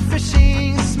drunk with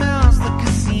fishing. Smells the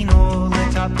casino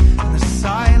lit up, and the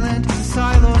silent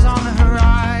silos on the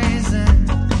horizon.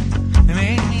 They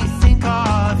make me think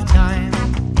of time.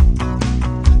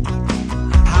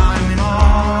 I'm in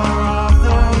awe of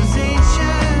those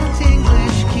ancient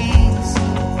English kings,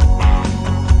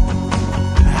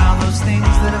 and how those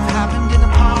things that have happened in the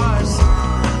past,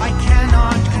 I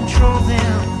cannot control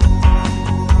them.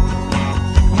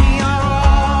 We are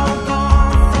all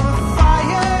born from the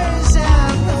fires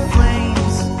and the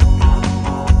flames.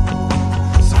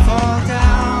 So fall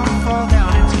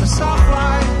down into the soft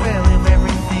white belly of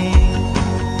everything.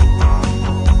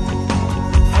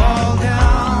 Fall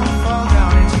down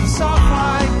into the soft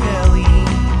white belly.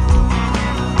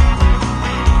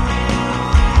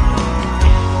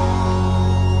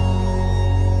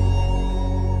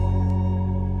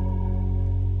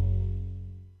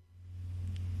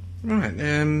 Right,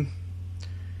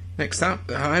 next up,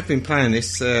 I've been playing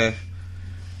this throughout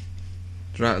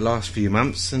the last few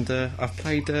months, and I've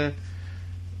played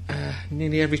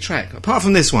nearly every track, apart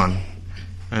from this one.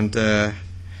 And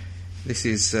this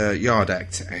is Yard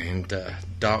Act and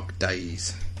Dark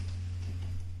Days.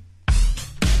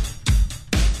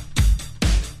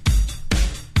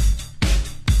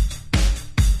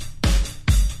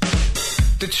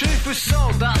 The truth was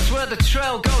sold, that's where the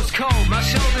trail goes cold. My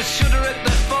shoulders shudder at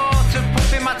the thought of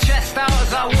puffing my chest out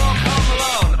as I walk home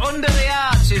alone. Under the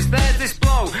arches, there's this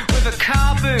bloke with a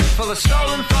car boot full of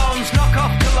stolen phones,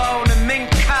 knock-off cologne and mink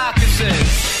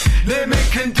carcasses. Limit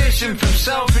condition from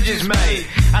Selfridges, mate.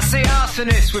 I see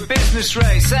arsonists with business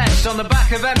rates etched on the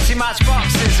back of empty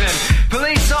matchboxes, and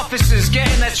police officers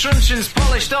getting their truncheons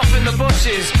polished off in the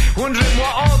bushes, wondering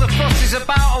what all the fuss is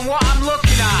about and what I'm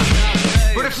looking at.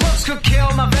 But if looks could kill,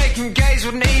 my vacant gaze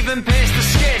wouldn't even pierce the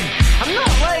skin. I'm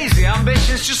not lazy,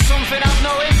 ambition's just something I've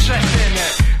no interest in.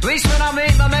 At least when I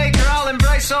meet my maker, I'll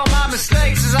embrace all my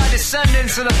mistakes as I descend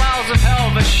into the bowels of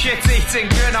hell with a shit-eating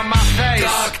grin on my face.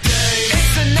 Dark days.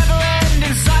 It's a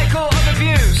never-ending cycle of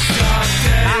abuse. Dark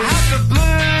days. I had the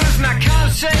blues and I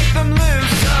can't shake them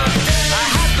loose. Dark days. I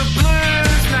had the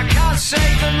blues and I can't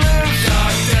shake them loose.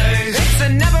 Dark days. It's a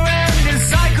never-ending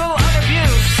cycle of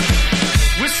abuse.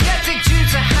 We're skeptic due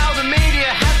to how the media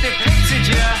have depicted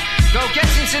you. Though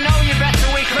getting to know you better,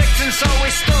 we clicked and so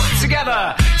we stuck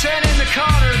together. Turning the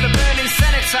corner of the burning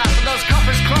cenotaph, but those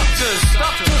coppers clocked us,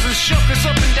 stopped us and shook us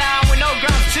up and down with no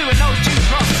grounds to and no due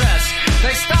process.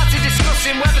 They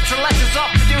discussing whether to let us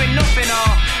off for doing nothing or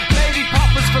maybe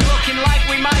pop us for looking like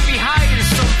we might be hiding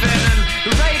something. And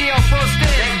the radio buzzed in.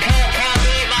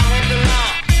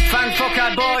 Thank fuck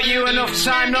I bought you enough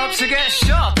time not to get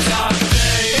shot.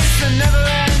 It's a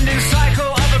never-ending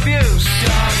cycle of abuse.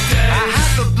 I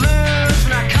had the blues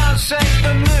and I can't shake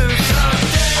them loose.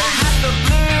 I had the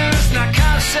blues and I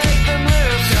can't shake them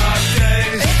loose.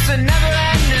 It's a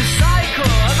never-ending cycle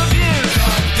of abuse.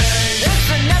 It's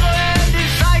a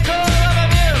never-ending cycle of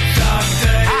abuse.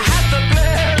 I had the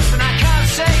blues and I can't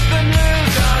shake them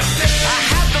loose. I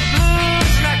had the blues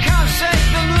and I can't shake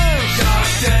them loose.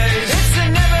 It's a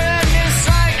never-ending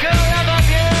cycle of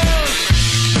abuse.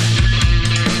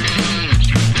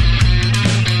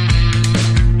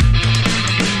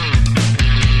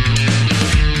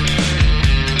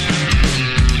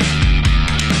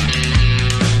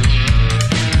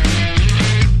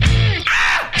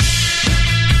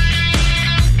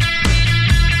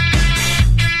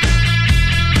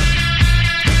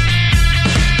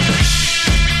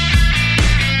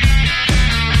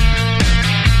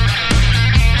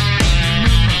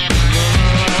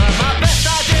 My best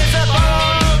ideas are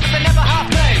borrowed, but they're never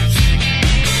half-baked.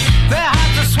 They're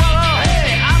hard to swallow,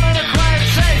 hey, I'm an acquired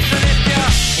taste. And if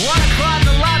you want to climb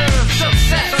the ladder of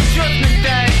success on Judgment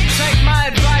Day, take my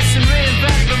advice and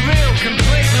reinvent the real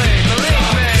completely,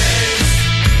 believe me.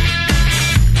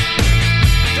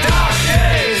 Dark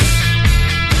days.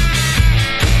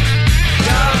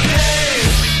 Dark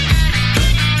days.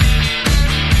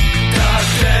 Dark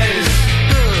days.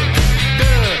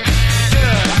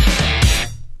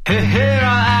 Here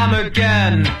I am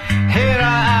again. Here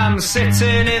I am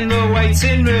sitting in the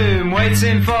waiting room,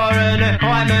 waiting for an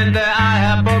appointment that I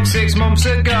had booked 6 months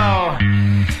ago.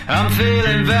 I'm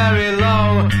feeling very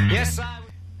low. Yes,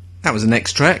 That was the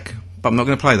next track, but I'm not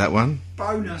going to play that one.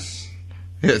 Bonus.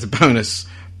 Yeah, it's a bonus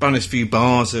few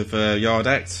bars of Yard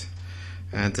Act.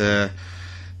 And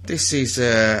this is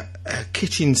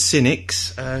Kitchen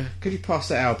Cynics. Could you pass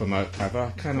that album out,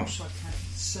 Trevor? I can't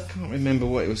remember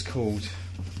what it was called.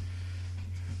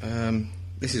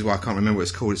 This is why I can't remember what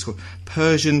it's called. It's called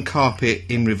Persian Carpet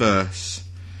in Reverse.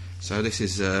 So this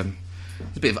is a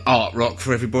bit of art rock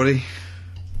for everybody.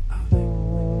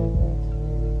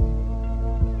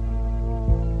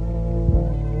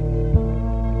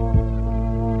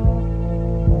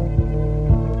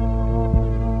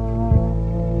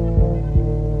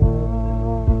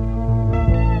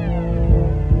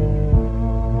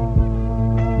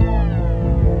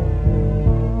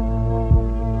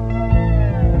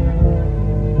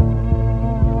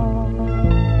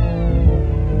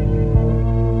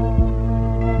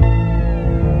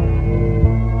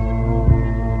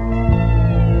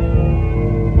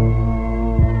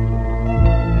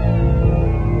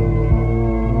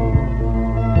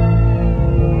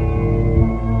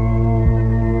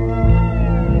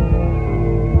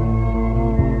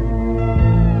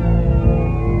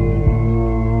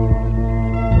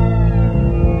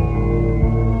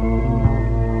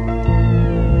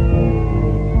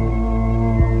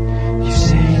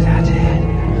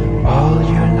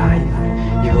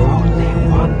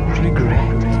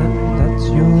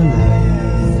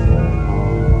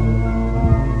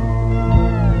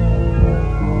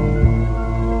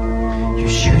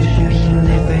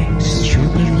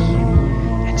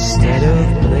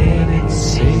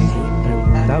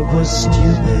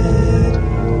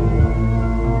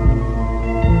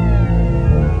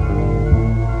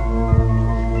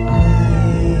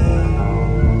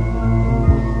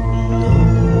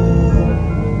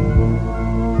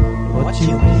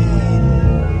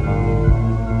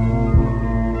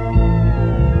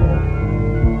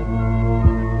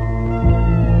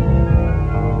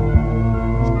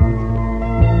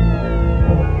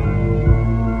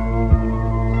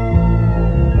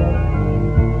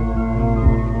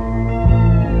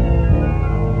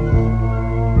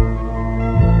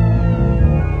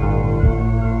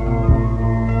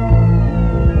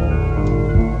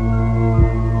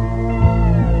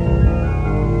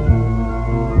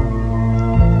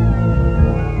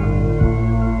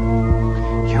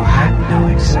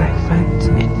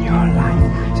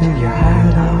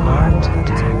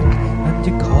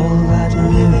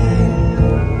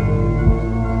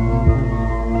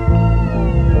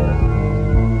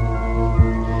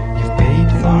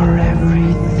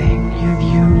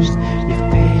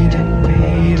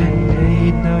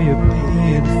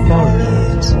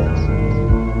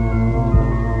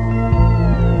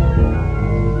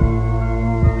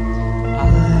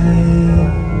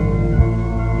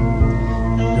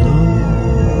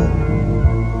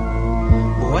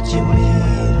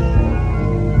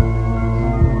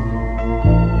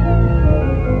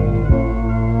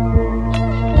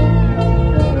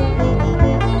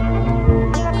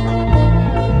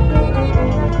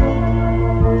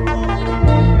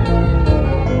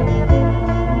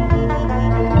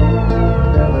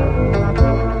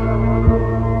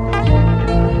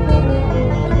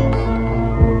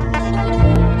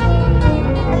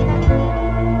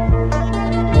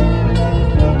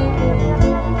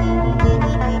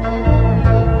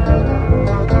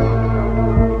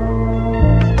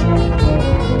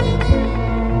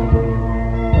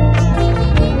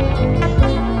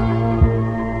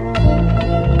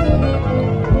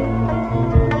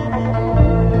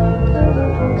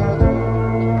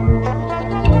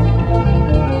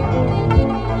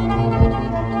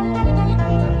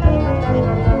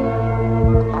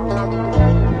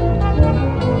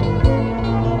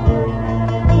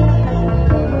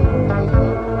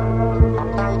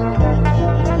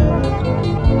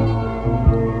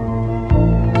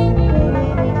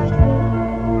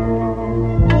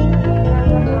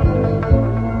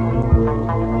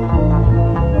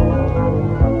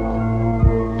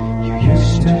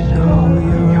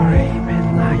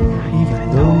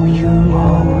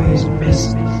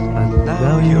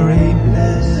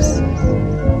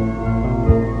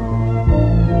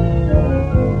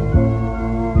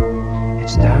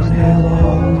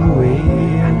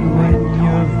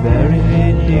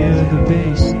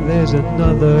 there's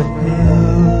another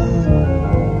hill.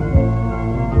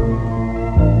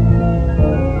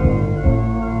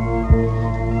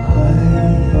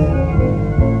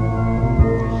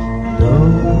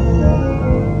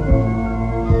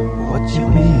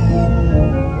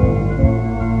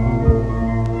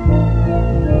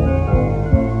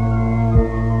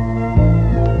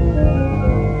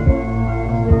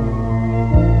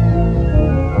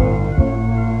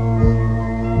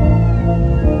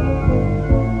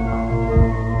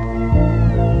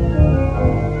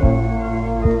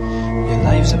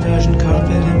 A Persian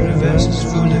carpet in reverse is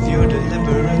full of your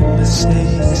deliberate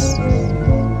mistakes.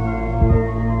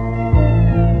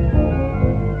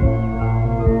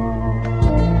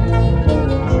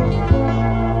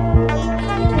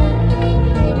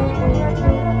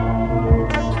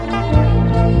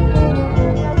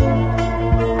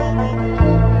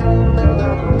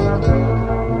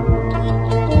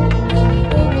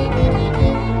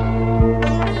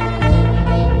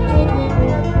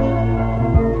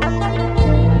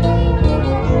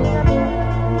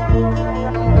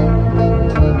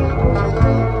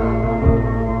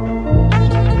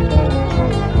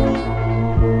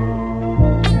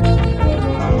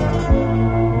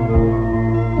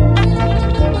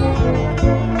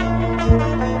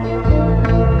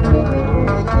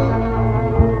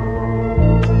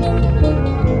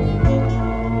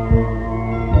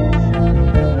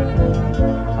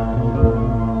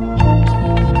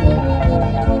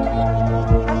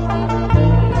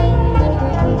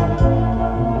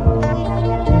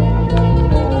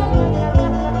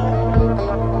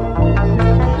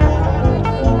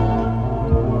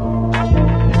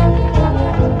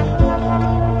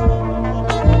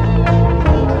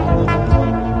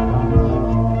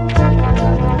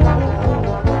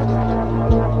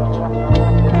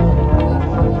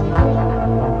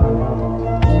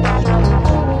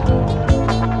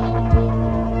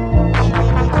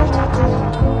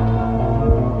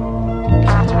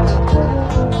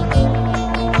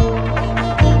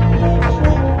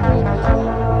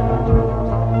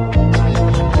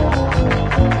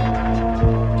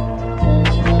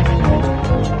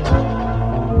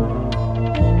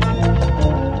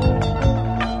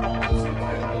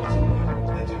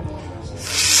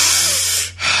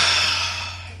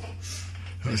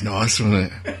 Nice,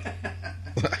 wasn't it?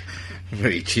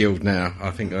 Very chilled now.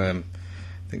 I think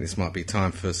this might be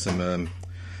time for some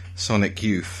Sonic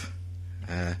Youth.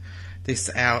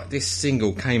 This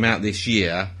single came out this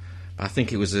year. I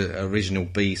think it was an original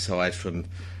B-side from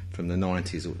the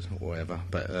 90s or whatever.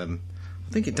 But I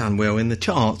think it done well in the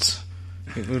charts.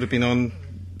 It would have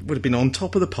been on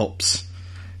top of the pops.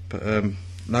 But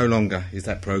no longer is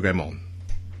that programme on.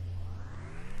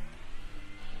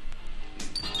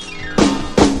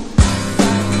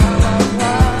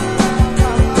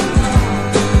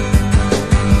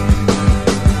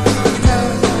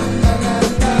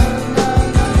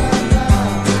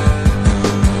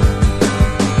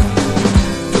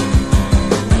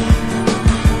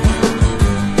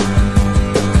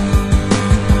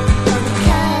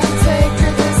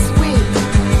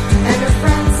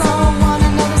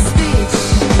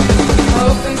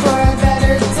 Hoping for a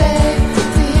better day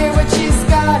to hear what she's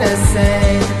gotta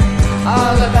say.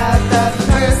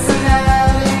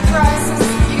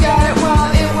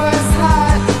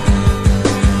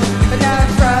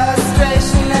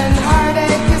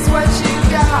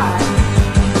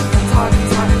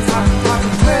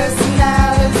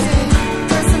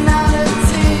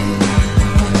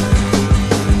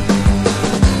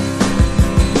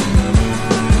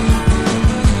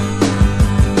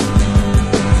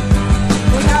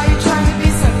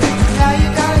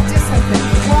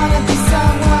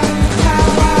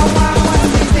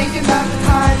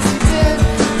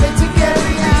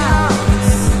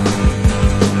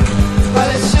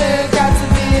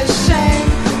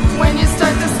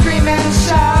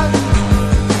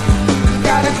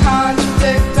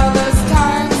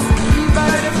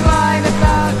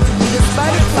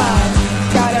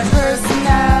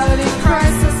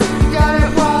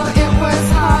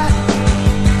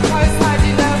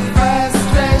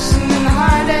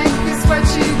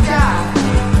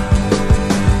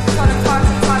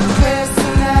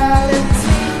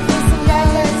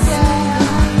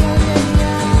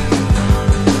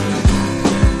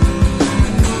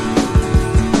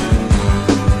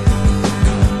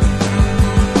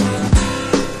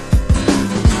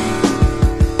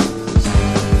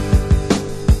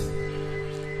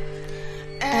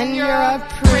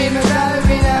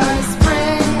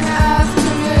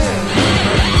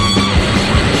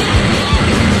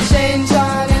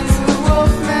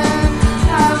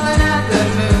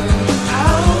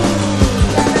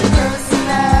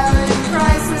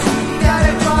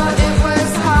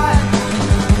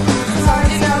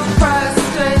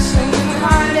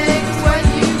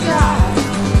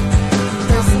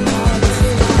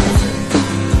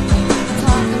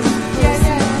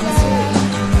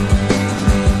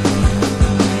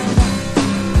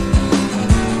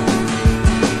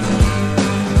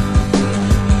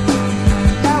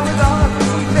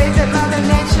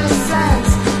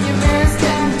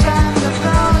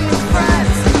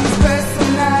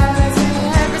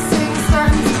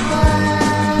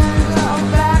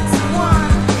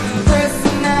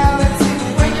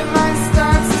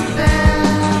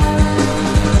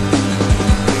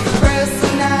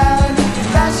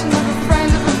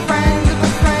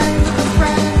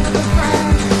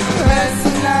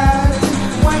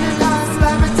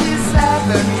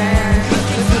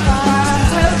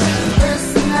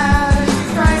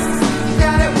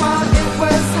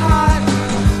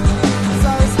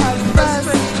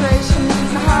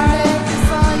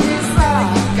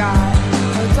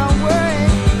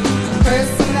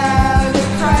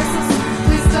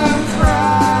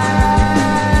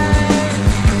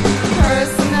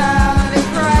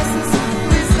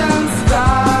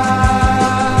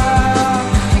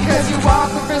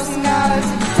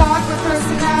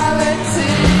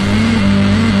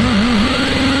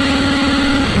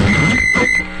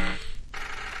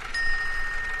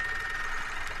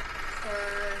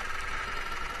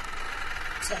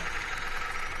 Chapter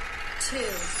 2.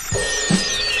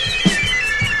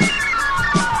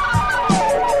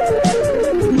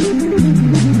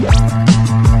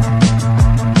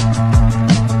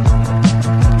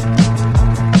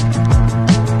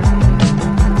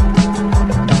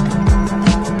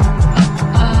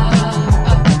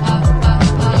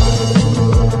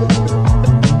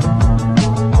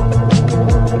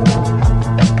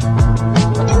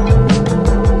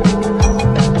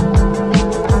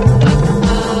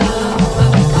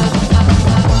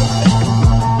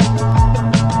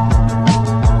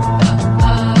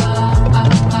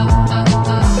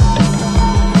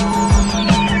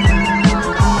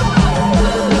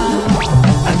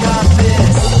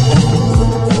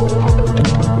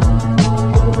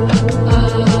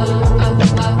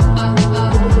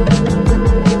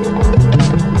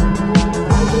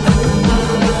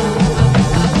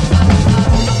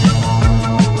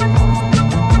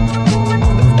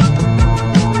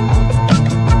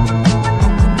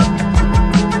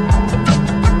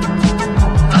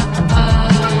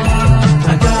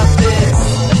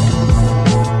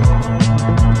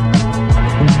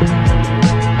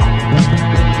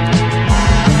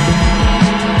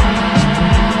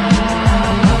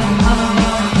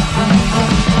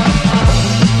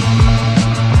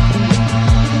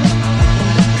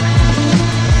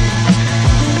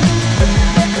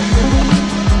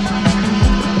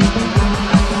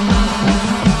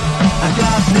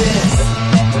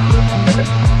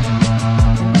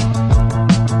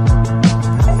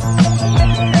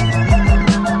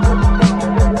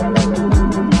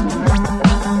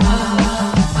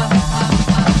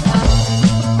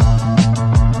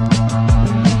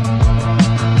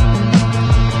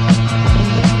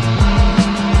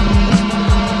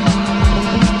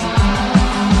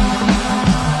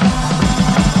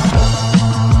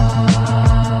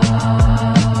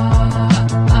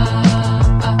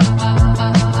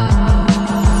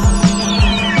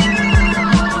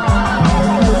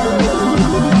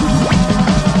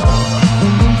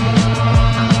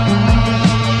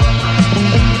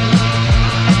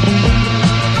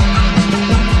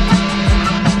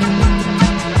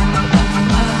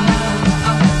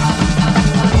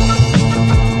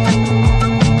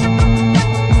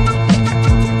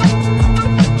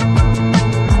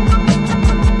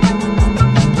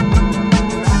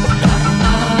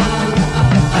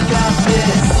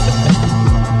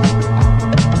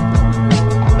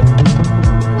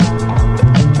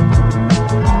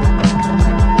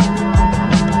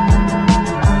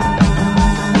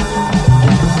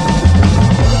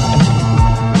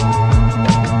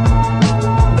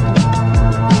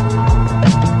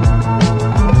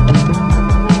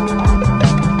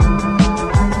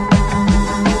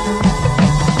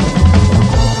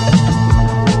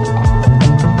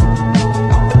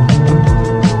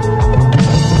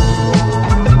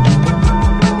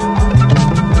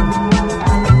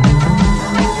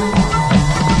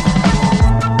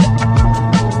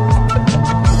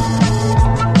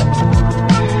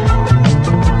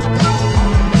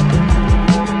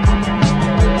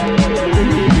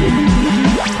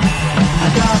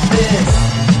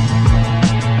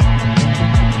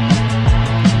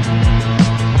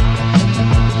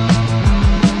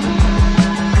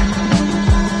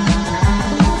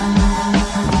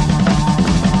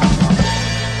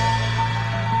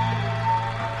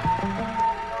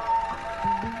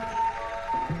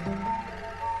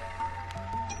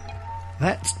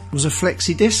 That was a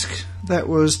flexi disc. That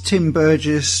was Tim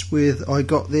Burgess with I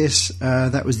Got This.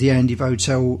 That was the Andy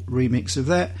Votel remix of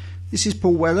that. This is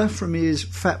Paul Weller from his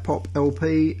Fat Pop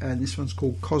LP, and this one's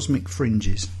called Cosmic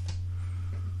Fringes.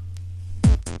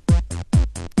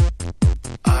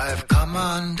 I've come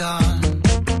undone.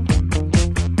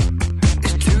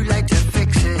 It's too late to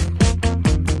fix it.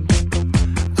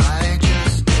 I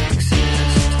just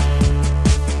exist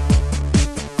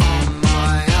on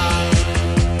my own.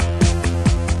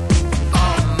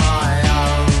 On my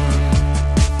own.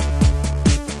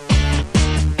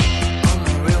 I'm a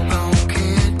real grown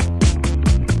kid.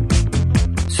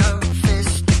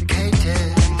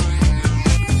 Sophisticated.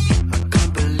 I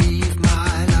can't believe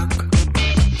my luck.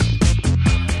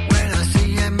 When I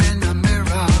see him in the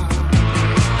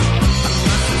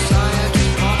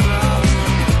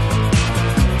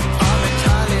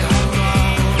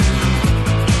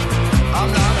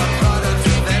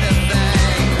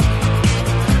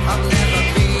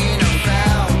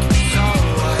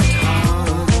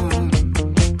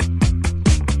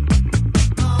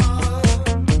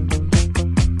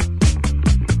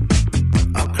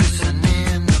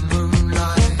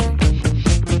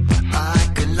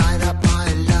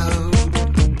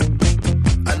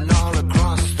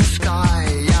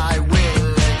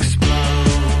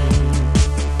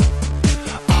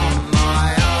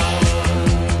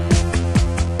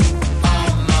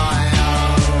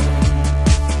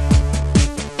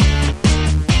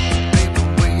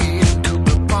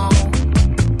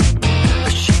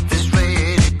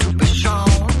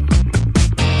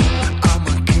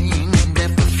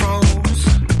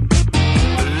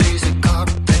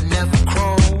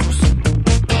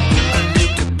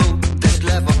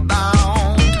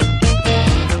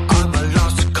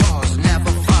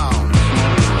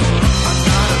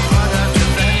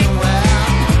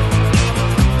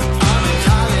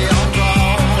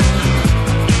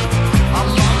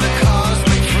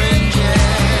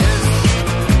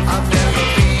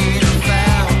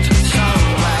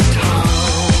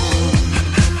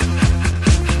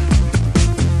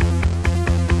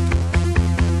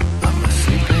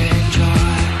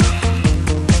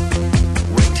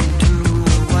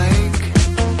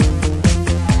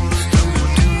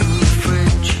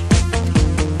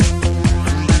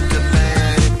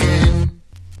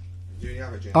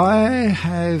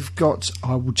I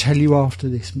will tell you after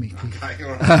this, Mickey. Okay,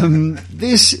 all right.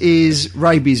 This is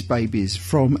Rabies Babies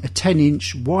from a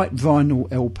 10-inch white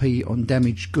vinyl LP on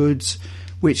Damaged Goods,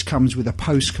 which comes with a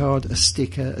postcard, a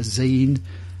sticker, a zine,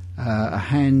 a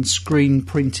hand screen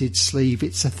printed sleeve.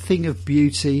 It's a thing of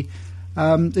beauty.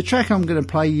 The track I'm going to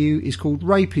play you is called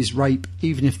Rape is Rape,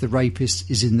 even if the rapist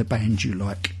is in the band you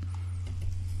like.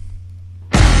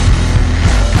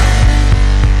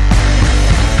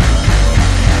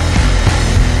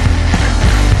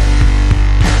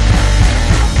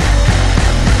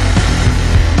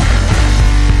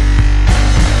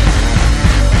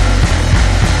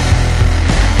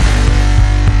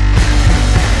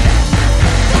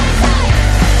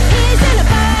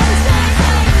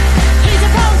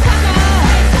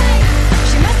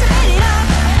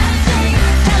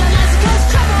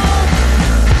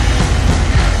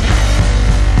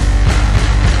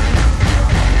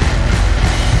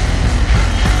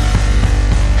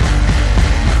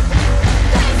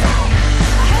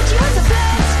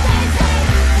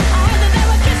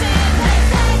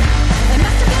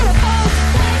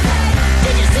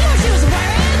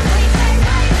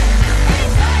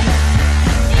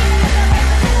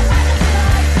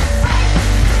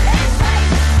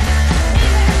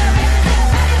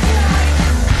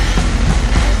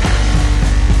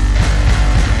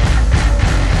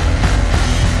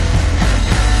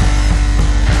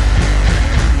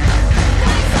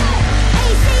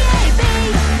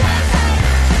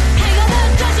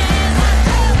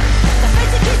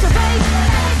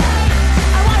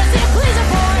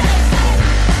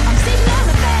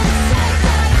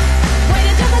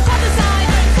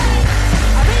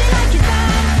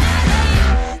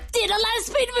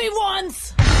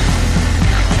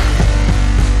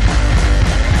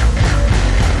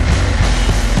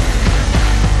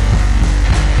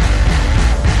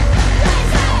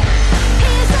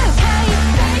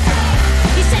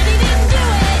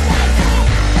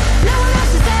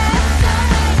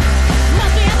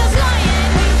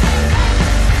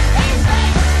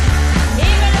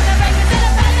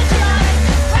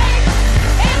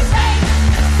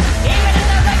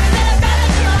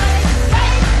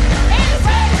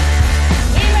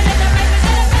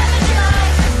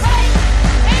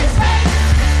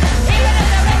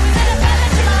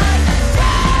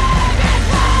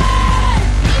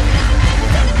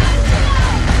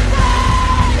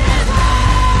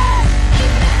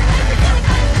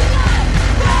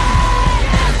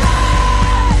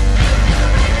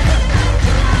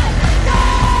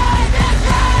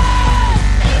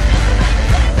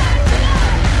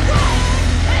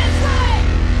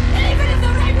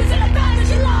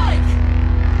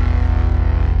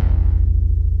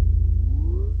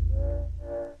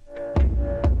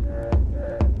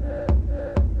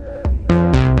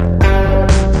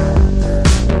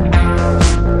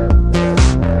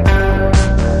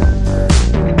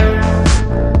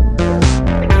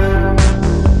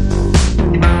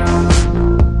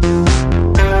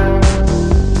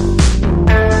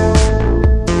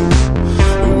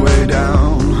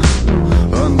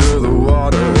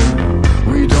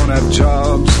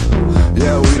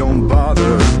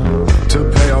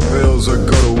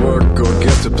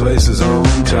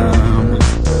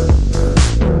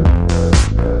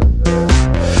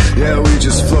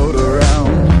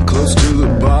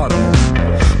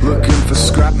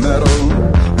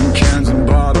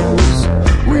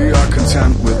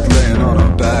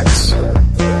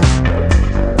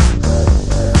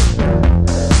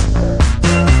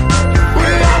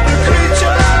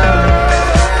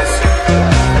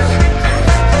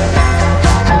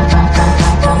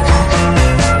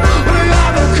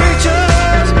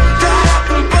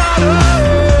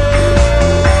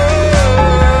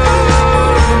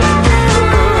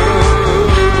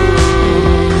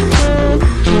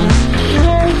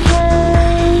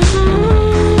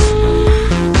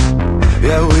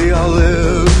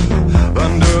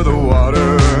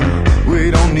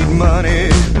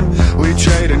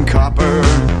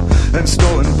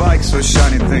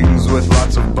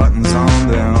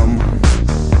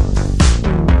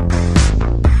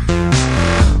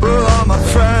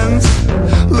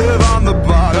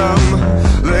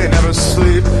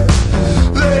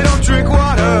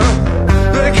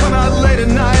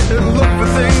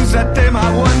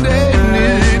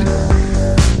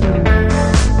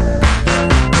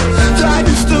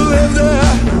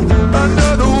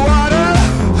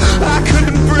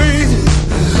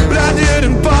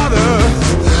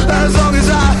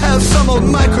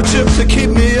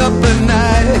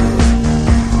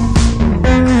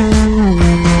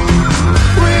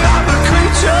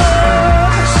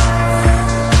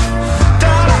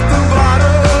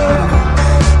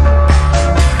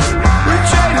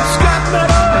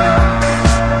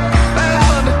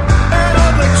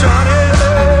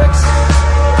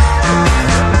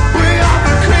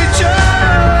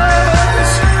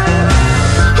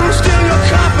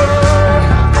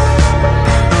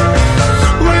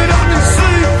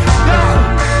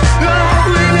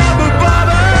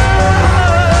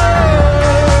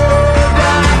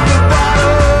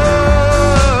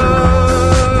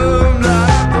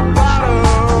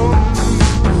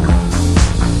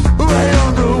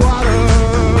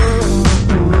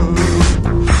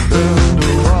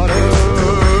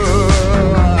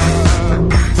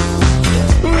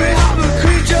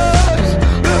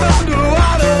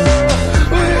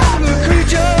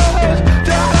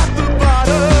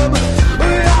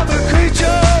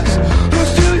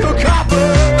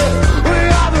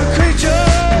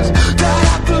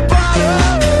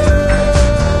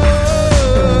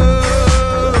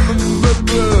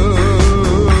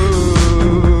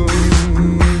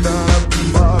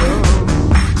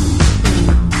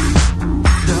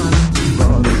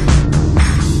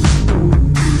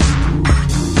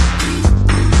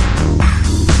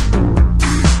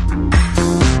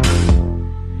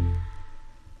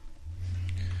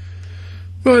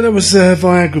 Right, that was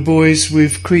Viagra Boys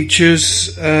with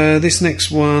Creatures. This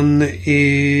next one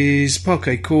is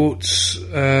Parquet Courts.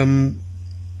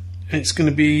 It's going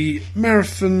to be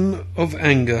Marathon of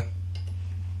Anger.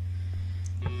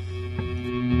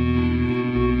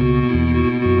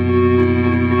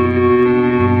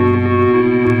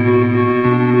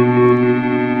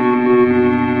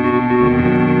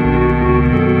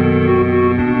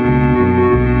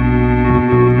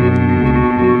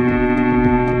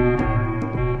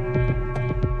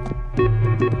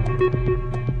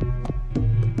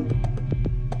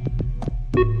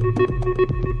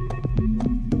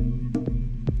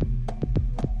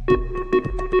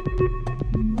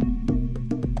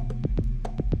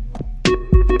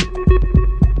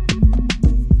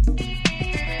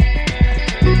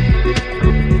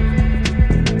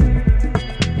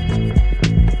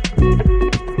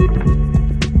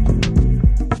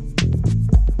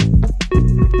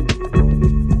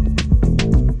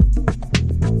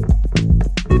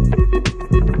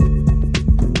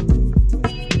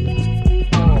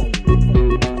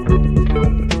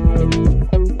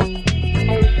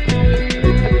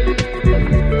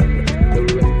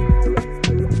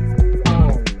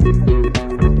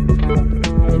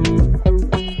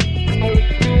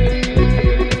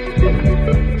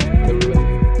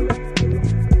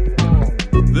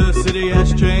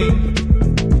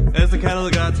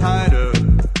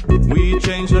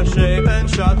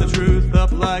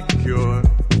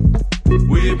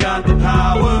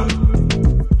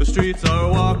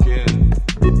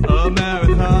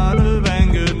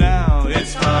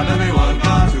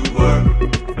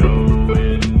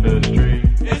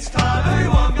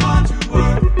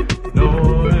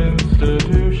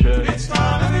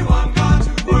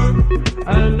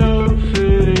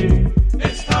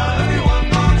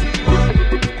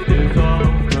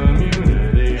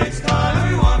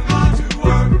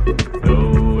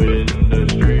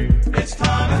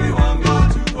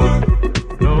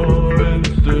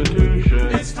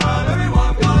 It's time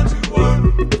everyone got to work.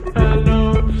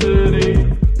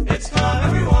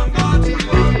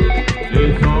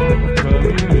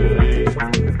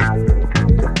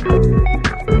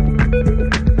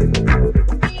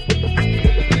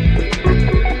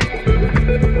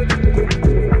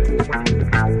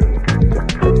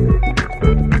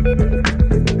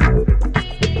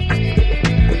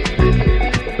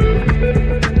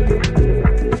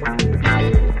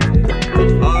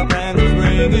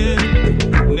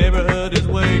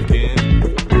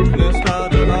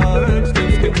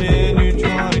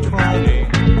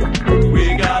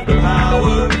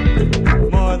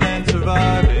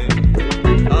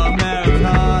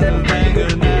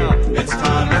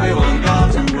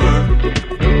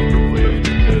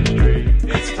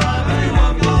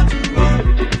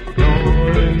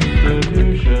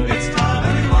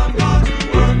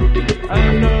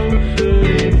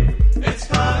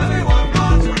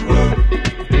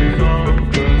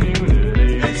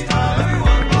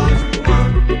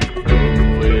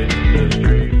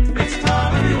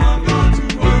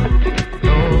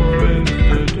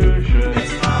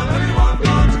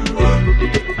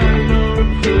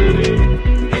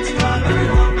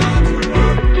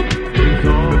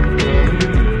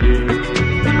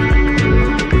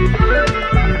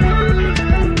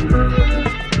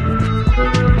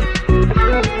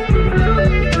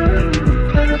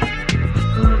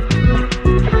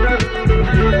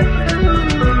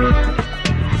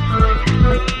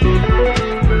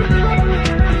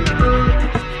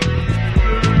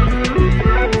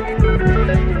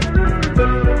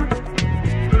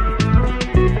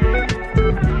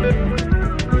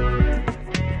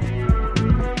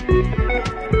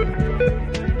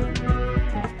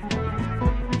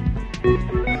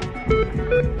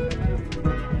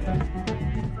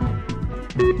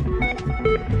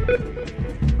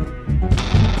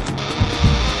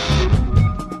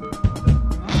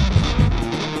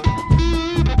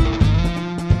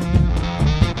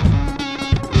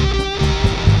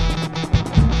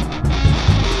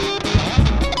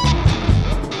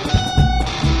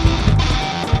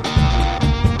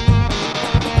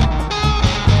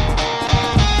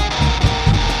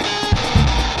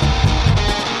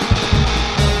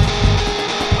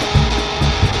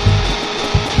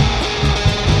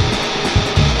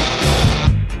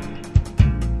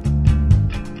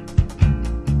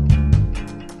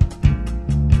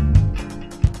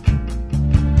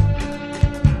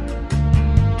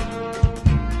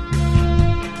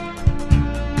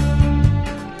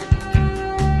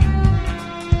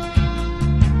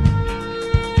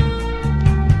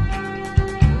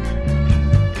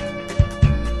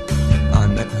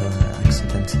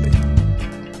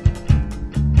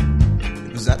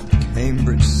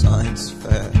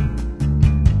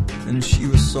 she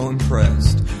was so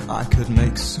impressed I could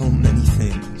make so many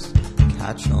things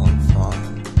catch on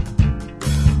fire.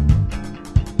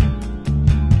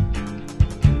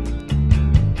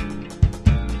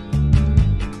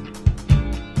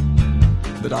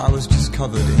 But I was just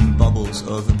covered in bubbles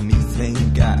of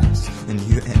methane gas, and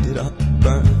you ended up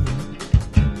burned.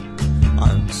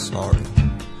 I'm sorry,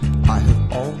 I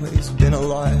have always been a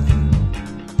liar.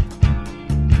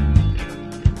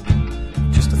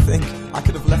 Just to think I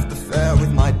could have left the fair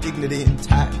with my dignity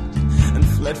intact and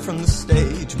fled from the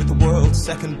stage with the world's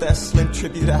second best Slim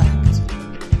tribute act.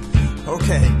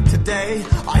 Okay, today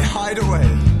I hide away,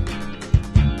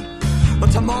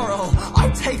 but tomorrow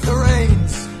I take the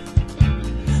reins.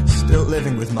 Still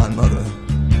living with my mother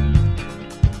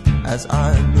as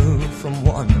I move from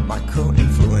one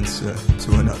micro-influencer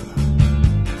to another.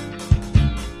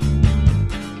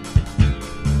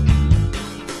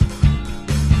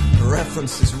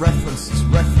 References, references,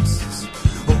 references.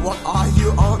 But what are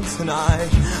you on tonight?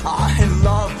 I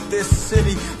love this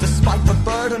city despite the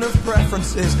burden of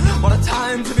preferences. What a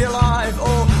time to be alive.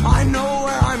 Oh, I know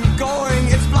where I'm going.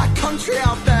 It's black country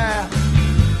out there.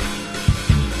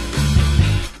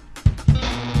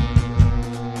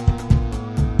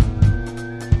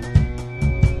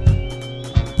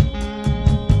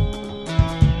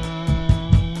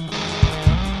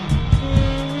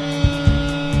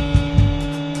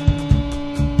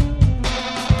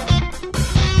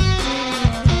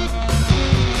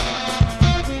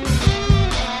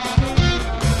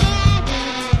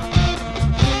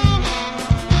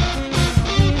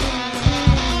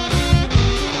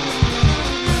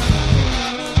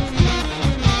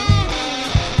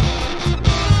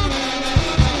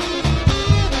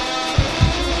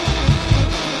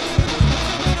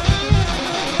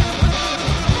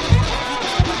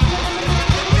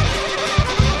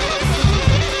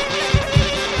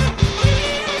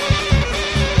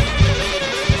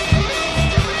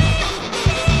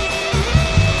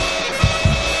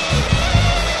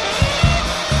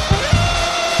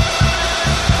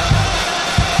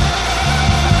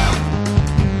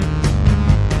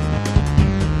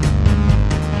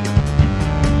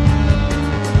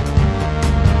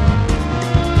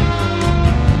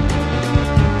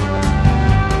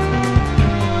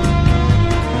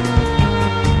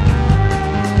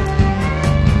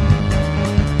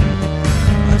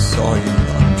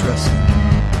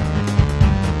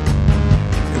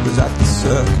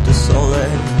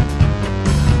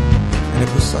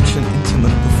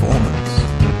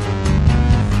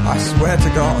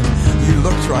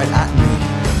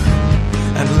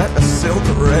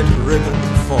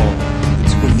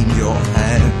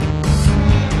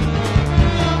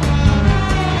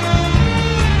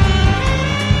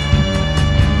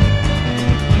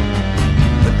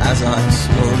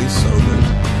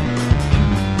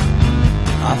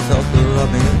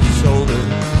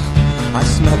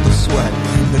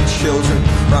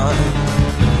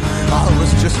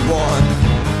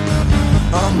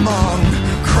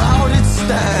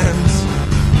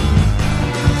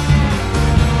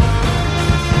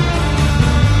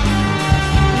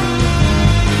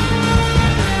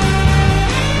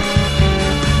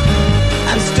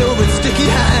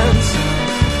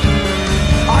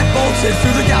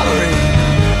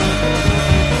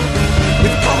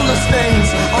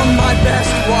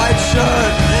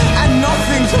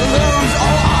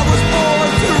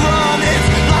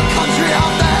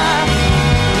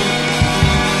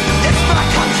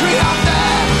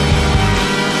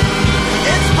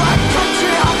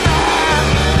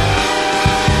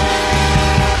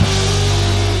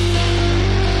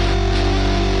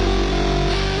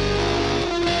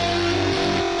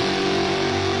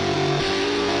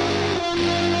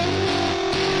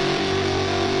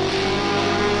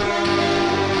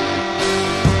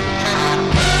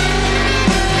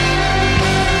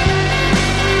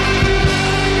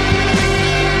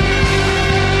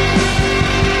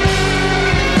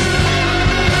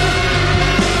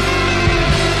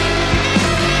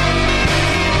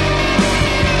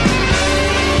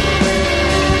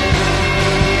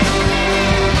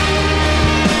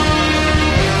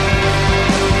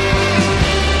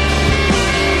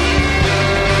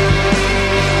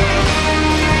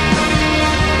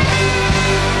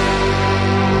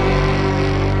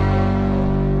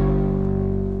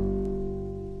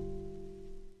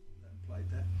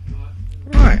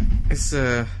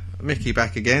 Mickey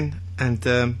back again, and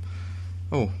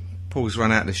Paul's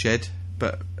run out of the shed,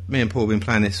 but me and Paul have been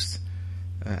playing this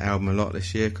album a lot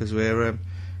this year because we're a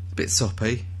bit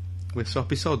soppy. We're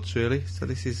soppy sods, really. So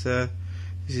this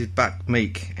is Buck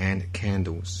Meek and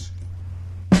Candles.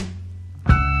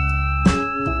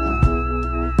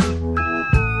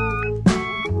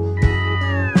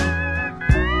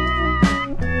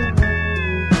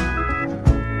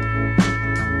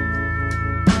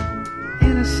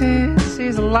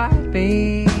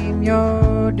 beam,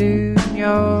 you're doing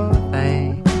your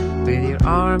thing with your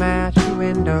arm out your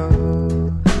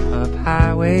window up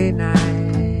Highway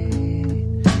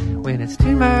 9. When it's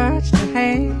too much to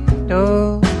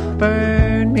handle,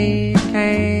 burn me a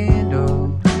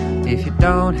candle. If you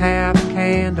don't have a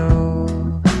candle,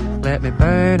 let me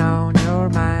burn on your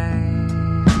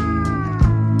mind.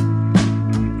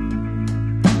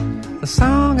 The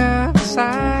song of the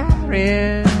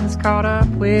sirens caught up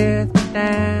with me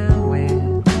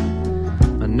downwind.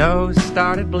 My nose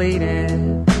started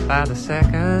bleeding by the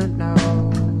second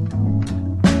note.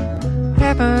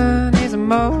 Heaven is a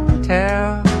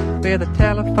motel with a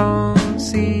telephone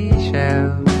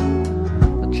seashell.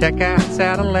 The checkout's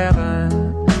at 11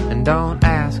 and don't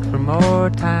ask for more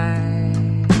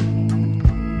time.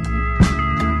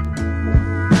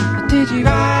 Did your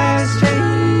eyes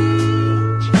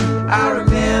change? I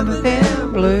remember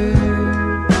them blue.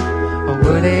 Or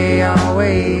were they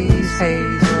always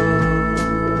hazel?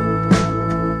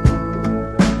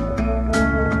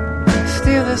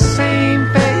 Still the same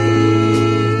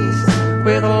face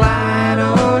with a line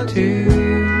or two.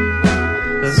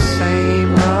 The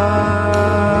same love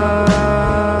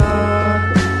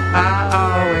I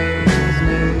always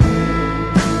knew.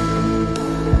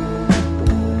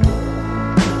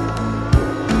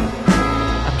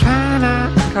 I try not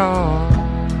to call,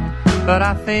 but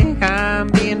I think I'm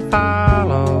being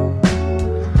followed.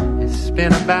 It's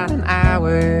been about an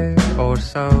hour or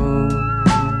so.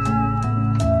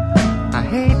 I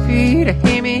hate for you to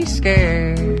hear me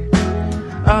scared,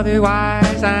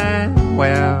 otherwise I'm,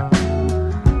 well,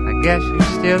 I guess you're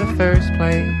still the first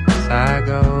place I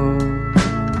go.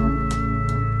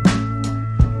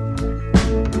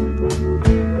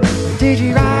 Did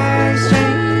your eyes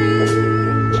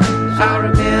change? I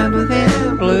remember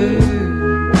them blue.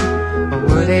 Or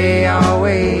were they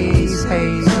always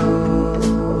hazel?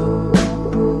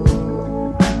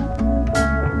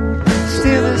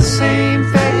 Still the same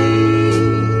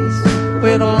face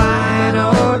with a line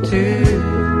or two.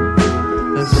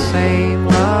 The same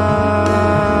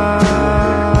love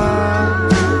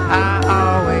I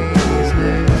always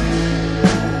knew.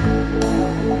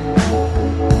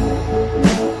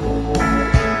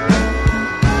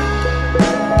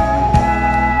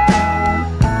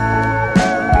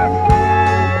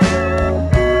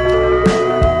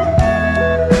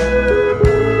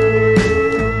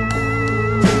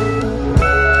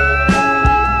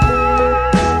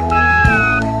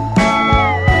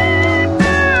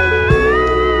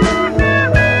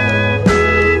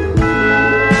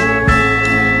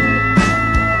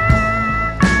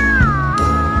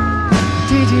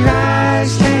 Did your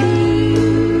eyes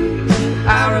change? I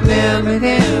remember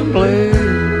them blue.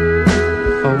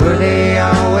 Or were they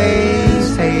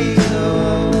always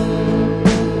hazel?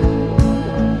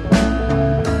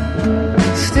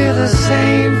 Still the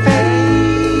same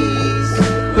face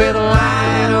with a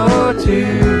line or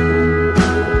two.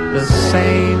 The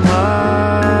same love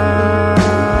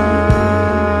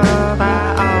I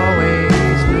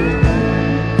always knew.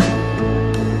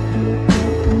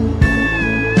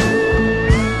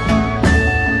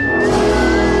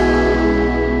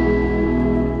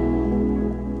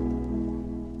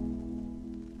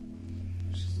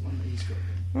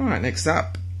 Alright, next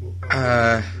up.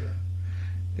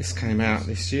 This came out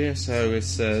this year, so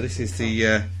it's this is the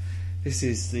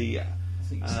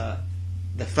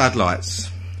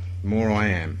Floodlights. More I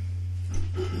Am.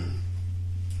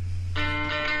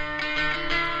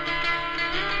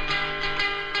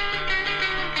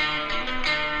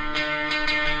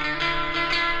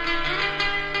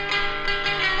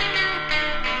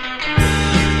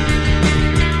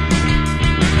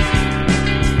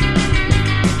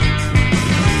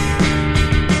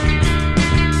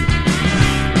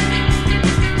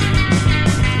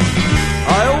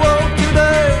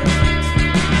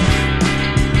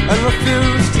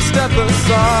 Refuse to step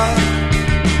aside.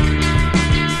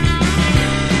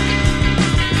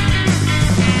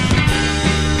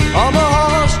 I'm a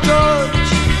harsh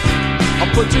judge.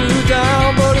 I'll put you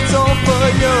down, but it's all for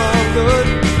your own good.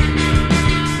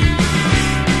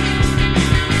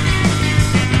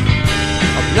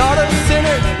 I'm not a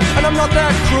cynic, and I'm not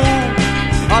that cruel.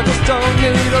 I just don't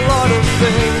need a lot of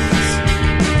things.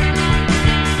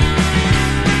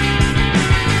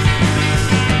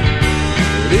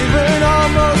 Even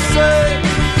I must say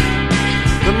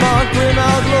that my grim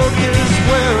outlook is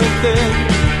wearing thin.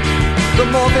 The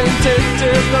more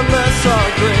vindictive, the less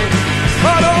I grin.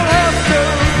 I don't have to.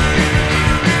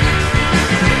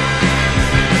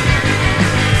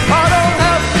 I don't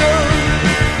have to.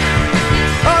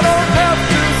 I don't have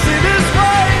to see this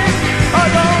way.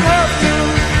 I don't have to.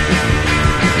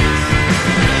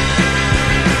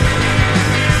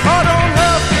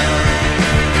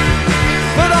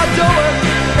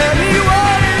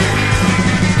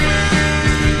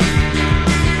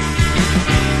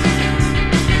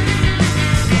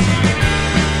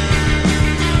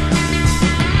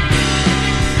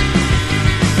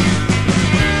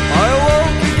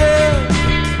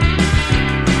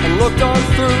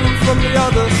 through from the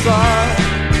other side.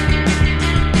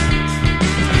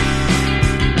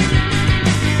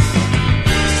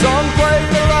 Song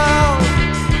played aloud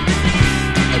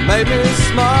and made me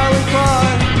smile and cry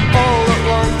all at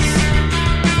once.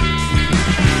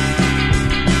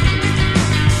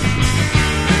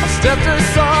 I stepped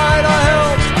aside, I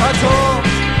helped, I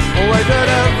talked, I waited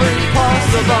every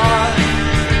passerby.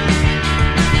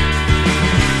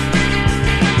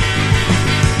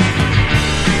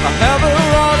 I have a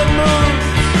lot of moves,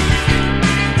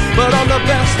 but I'm the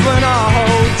best when I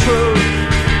hold true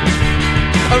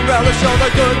and relish all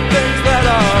the good things that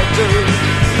I do.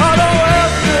 I don't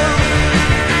have to.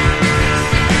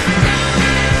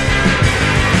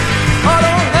 I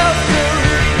don't have to.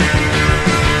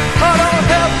 I don't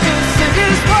have to sing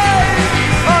his way.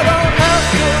 I don't have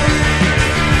to.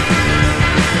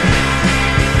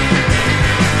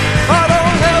 I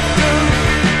don't have to.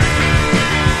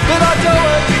 But I do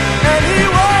it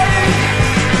anyway.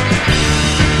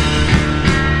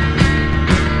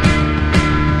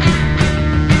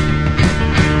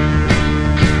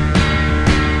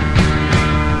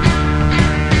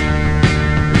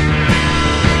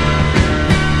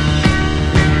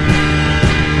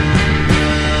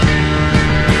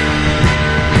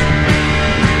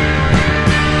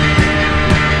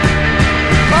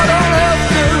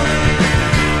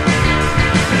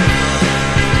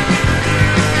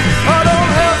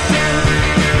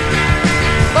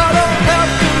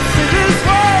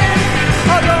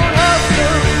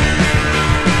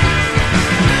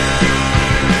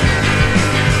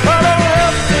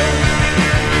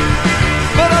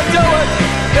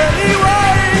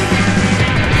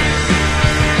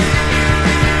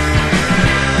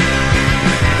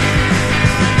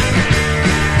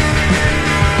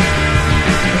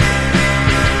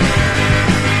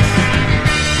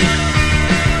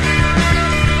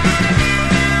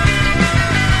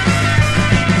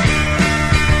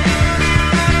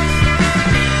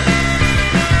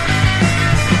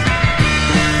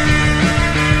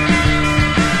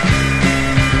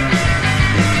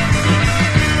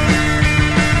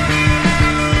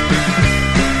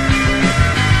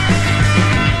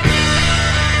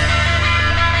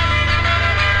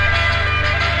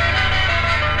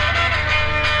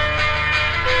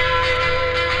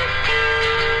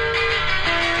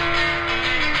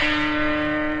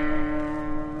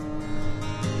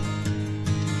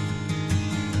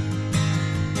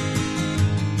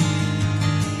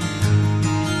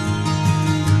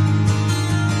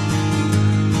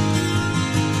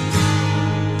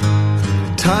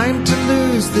 Time to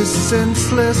lose this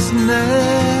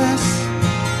senselessness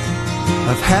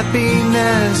of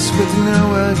happiness with no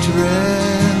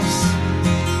address.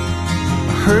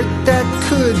 A hurt that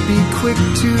could be quick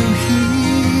to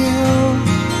heal.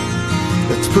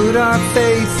 Let's put our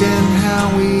faith in how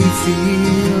we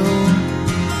feel.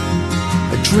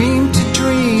 A dream to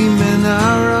dream in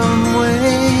our own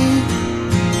way.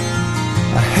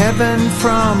 A heaven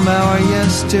from our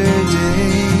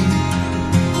yesterday.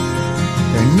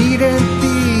 There needn't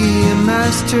be a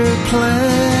master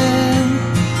plan.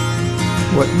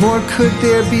 What more could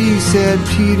there be, said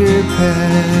Peter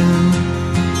Pan.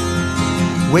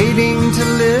 Waiting to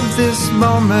live this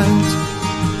moment,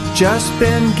 just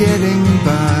been getting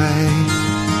by.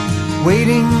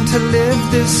 Waiting to live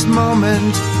this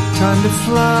moment, time to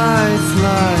fly,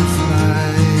 fly,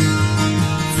 fly.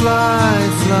 Fly,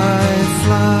 fly,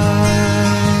 fly.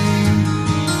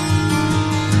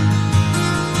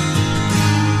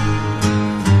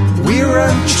 We're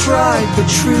untried but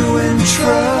true in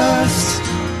trust.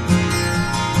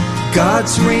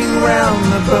 God's ring round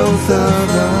the both of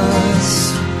us.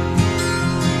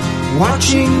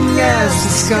 Watching as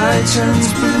the sky turns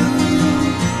blue.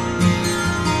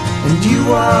 And you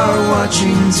are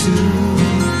watching too.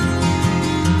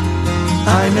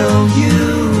 I know you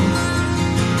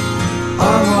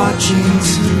are watching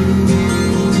too.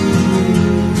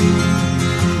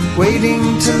 Waiting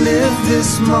to live this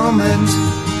moment,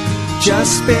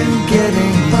 just been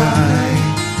getting by.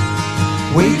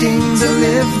 Waiting to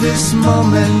live this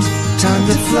moment, time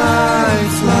to fly,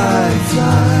 fly,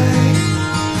 fly.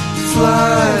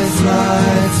 Fly, fly,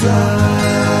 fly.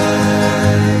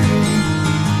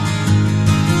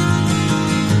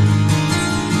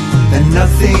 And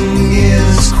nothing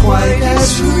is quite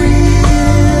as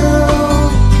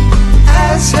real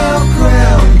as how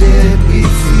grounded we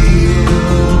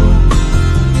feel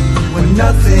when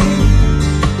nothing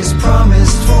is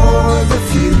promised for the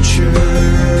future.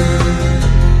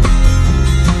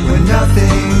 When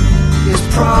nothing is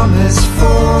promised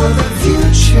for the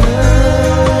future.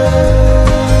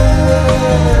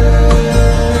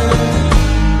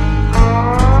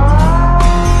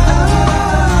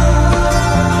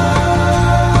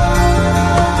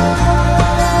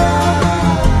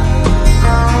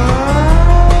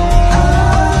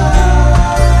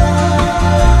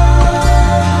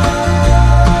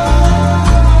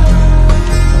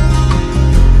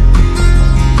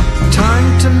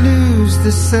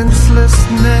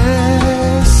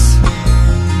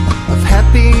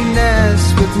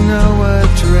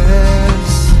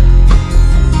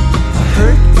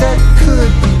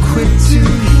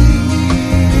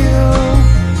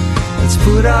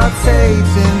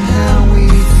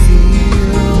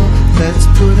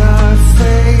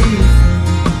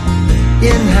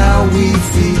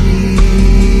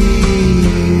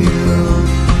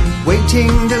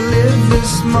 waiting to live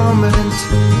this moment,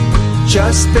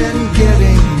 just been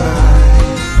getting by.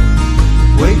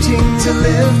 Waiting to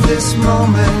live this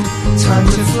moment, time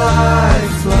to fly,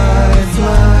 fly,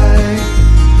 fly,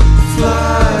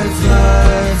 fly,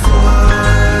 fly, fly.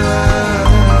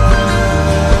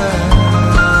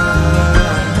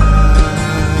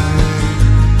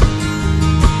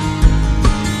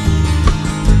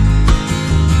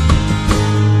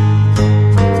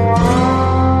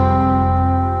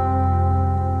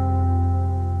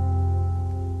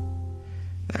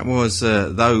 That was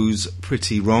Those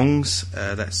Pretty Wrongs.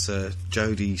 That's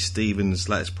Jodie Stevens'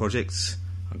 latest project.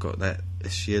 I got that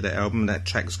this year, that album. That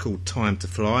track was called Time to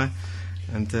Fly.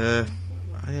 And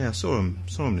yeah, I saw him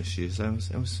this year, so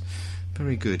it was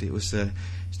very good. It was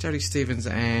it's Jodie Stevens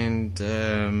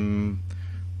and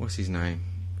what's his name?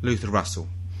 Luther Russell.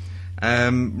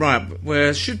 Right,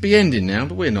 we should be ending now,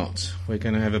 but we're not. We're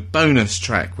going to have a bonus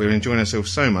track. We're enjoying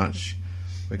ourselves so much.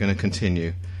 We're going to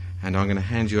continue. And I'm going to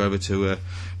hand you over to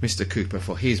Mr. Cooper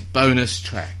for his bonus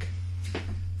track.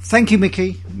 Thank you,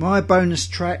 Mickey. My bonus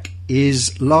track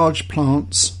is Large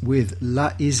Plants with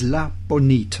La Isla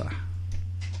Bonita.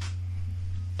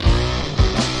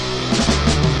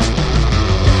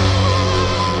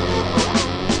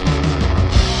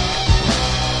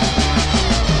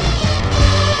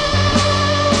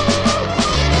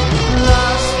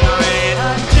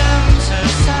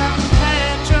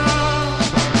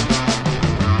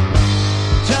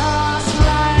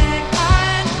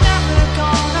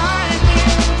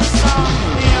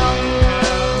 Young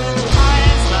girl with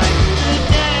eyes like the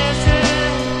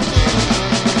desert.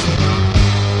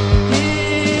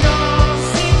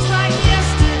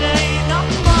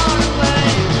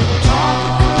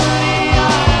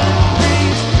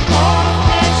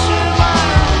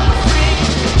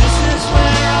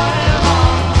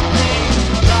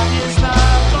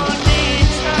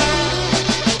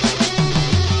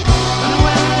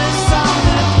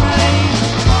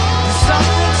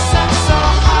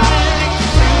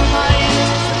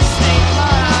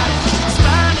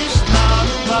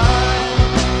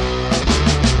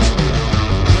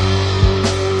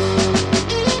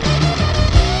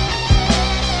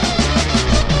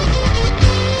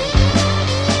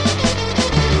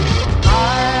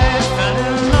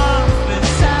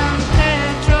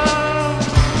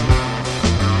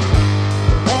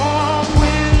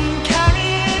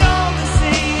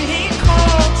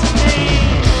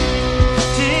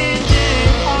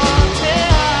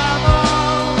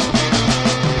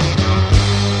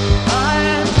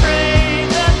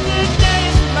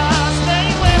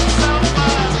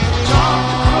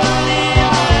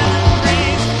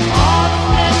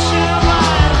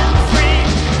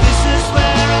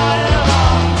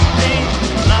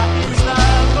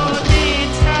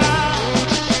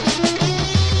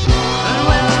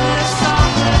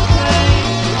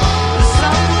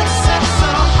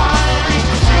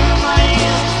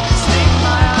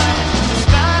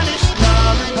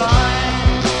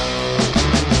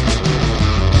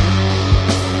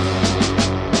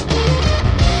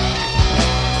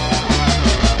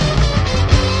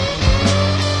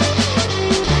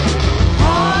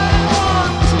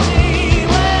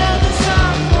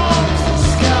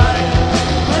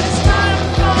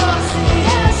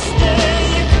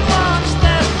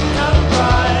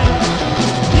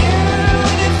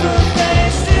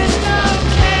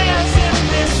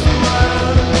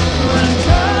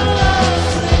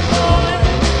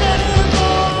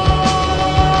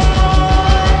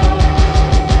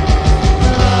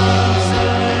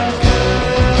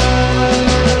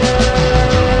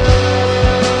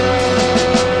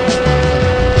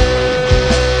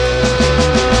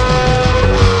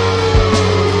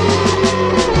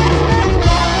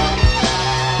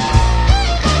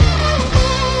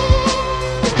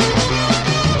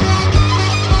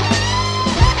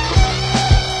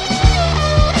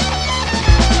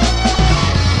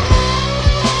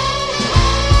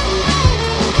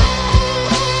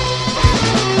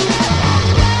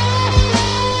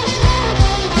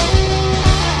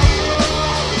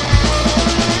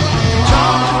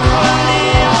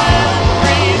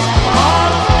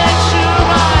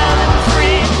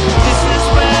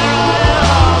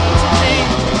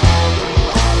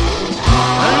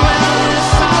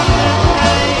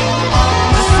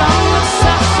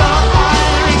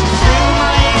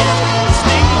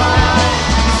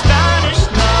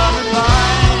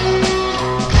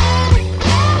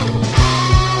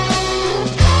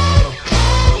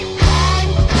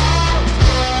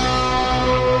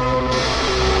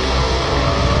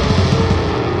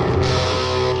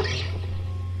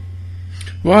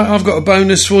 Right, I've got a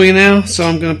bonus for you now, so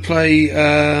I'm going to play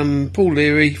Paul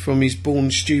Leary from his Born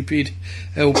Stupid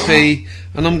LP,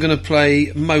 and I'm going to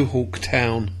play Mohawk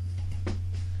Town.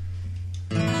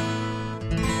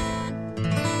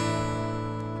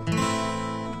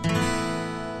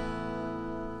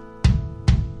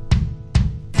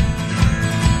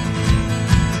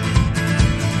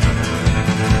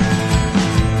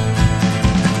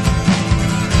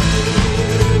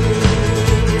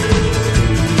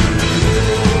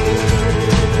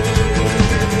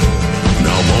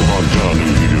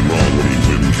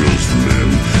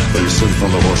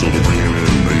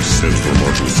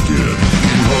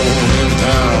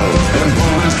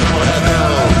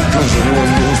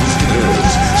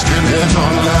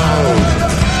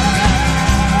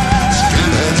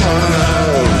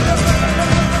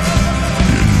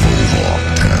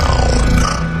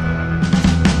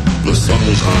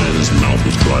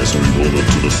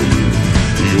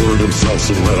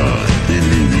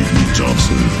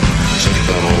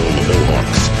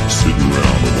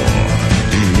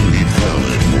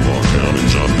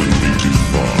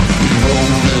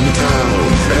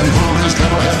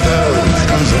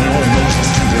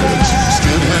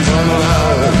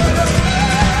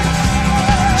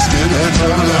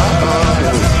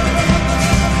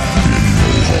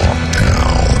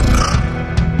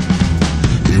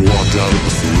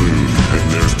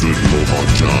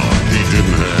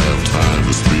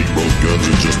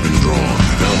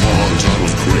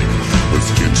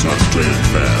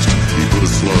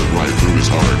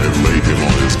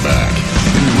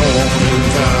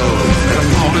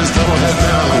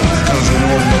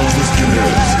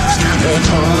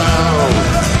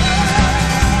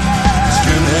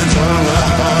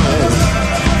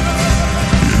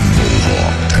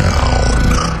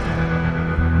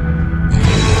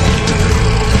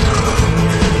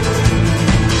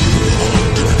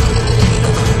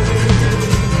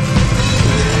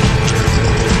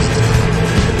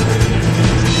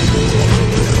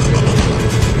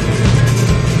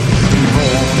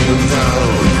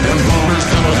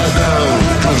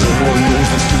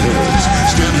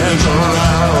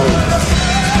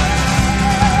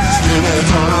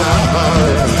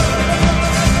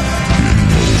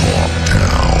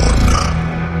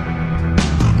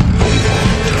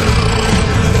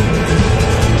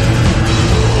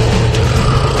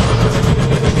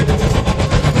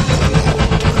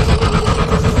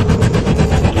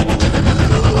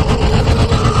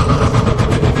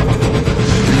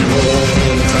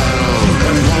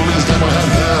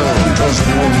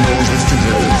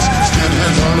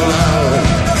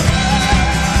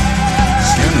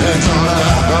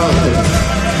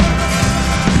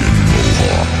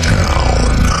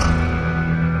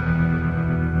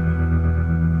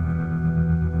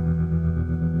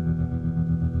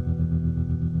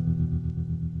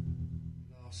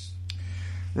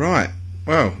 Right,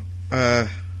 well,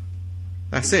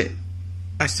 that's it.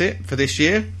 That's it for this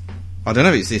year. I don't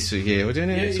know if it's this year. We're doing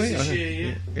it next week. This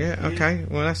year, Yeah, okay.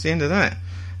 Well, that's the end of that.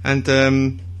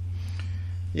 And,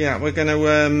 yeah, we're going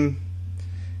to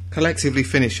collectively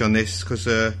finish on this because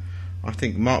I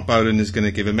think Mark Bolan is going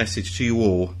to give a message to you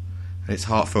all. And it's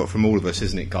heartfelt from all of us,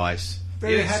 isn't it, guys?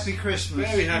 Very happy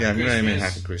Christmas. Very happy Yeah, Christmas. very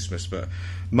happy Christmas. But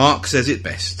Mark says it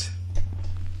best.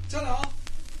 Ta-da.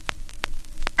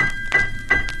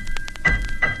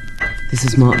 This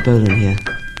is Mark Bolan here.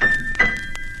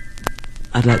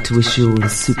 I'd like to wish you all a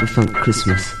super funk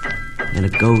Christmas and a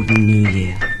golden new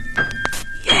year.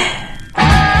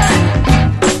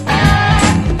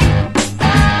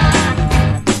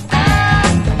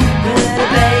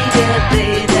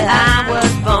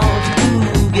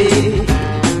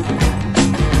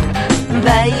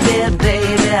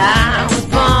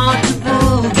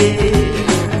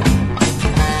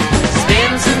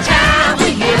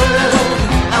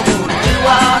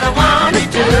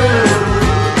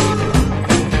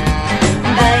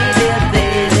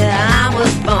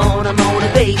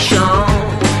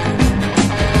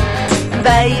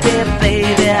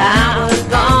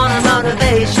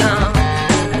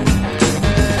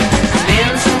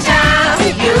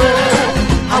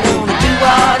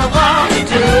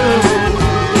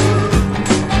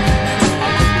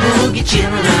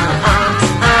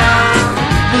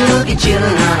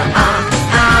 Chillin',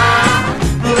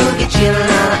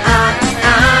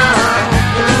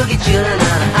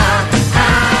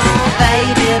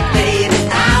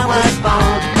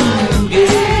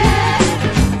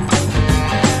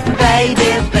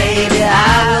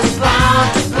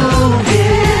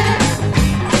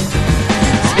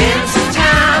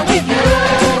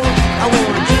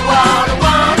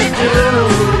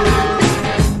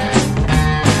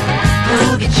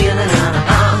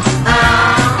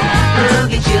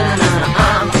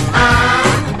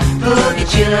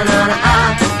 chillin' on a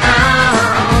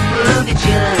boogie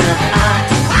chillin'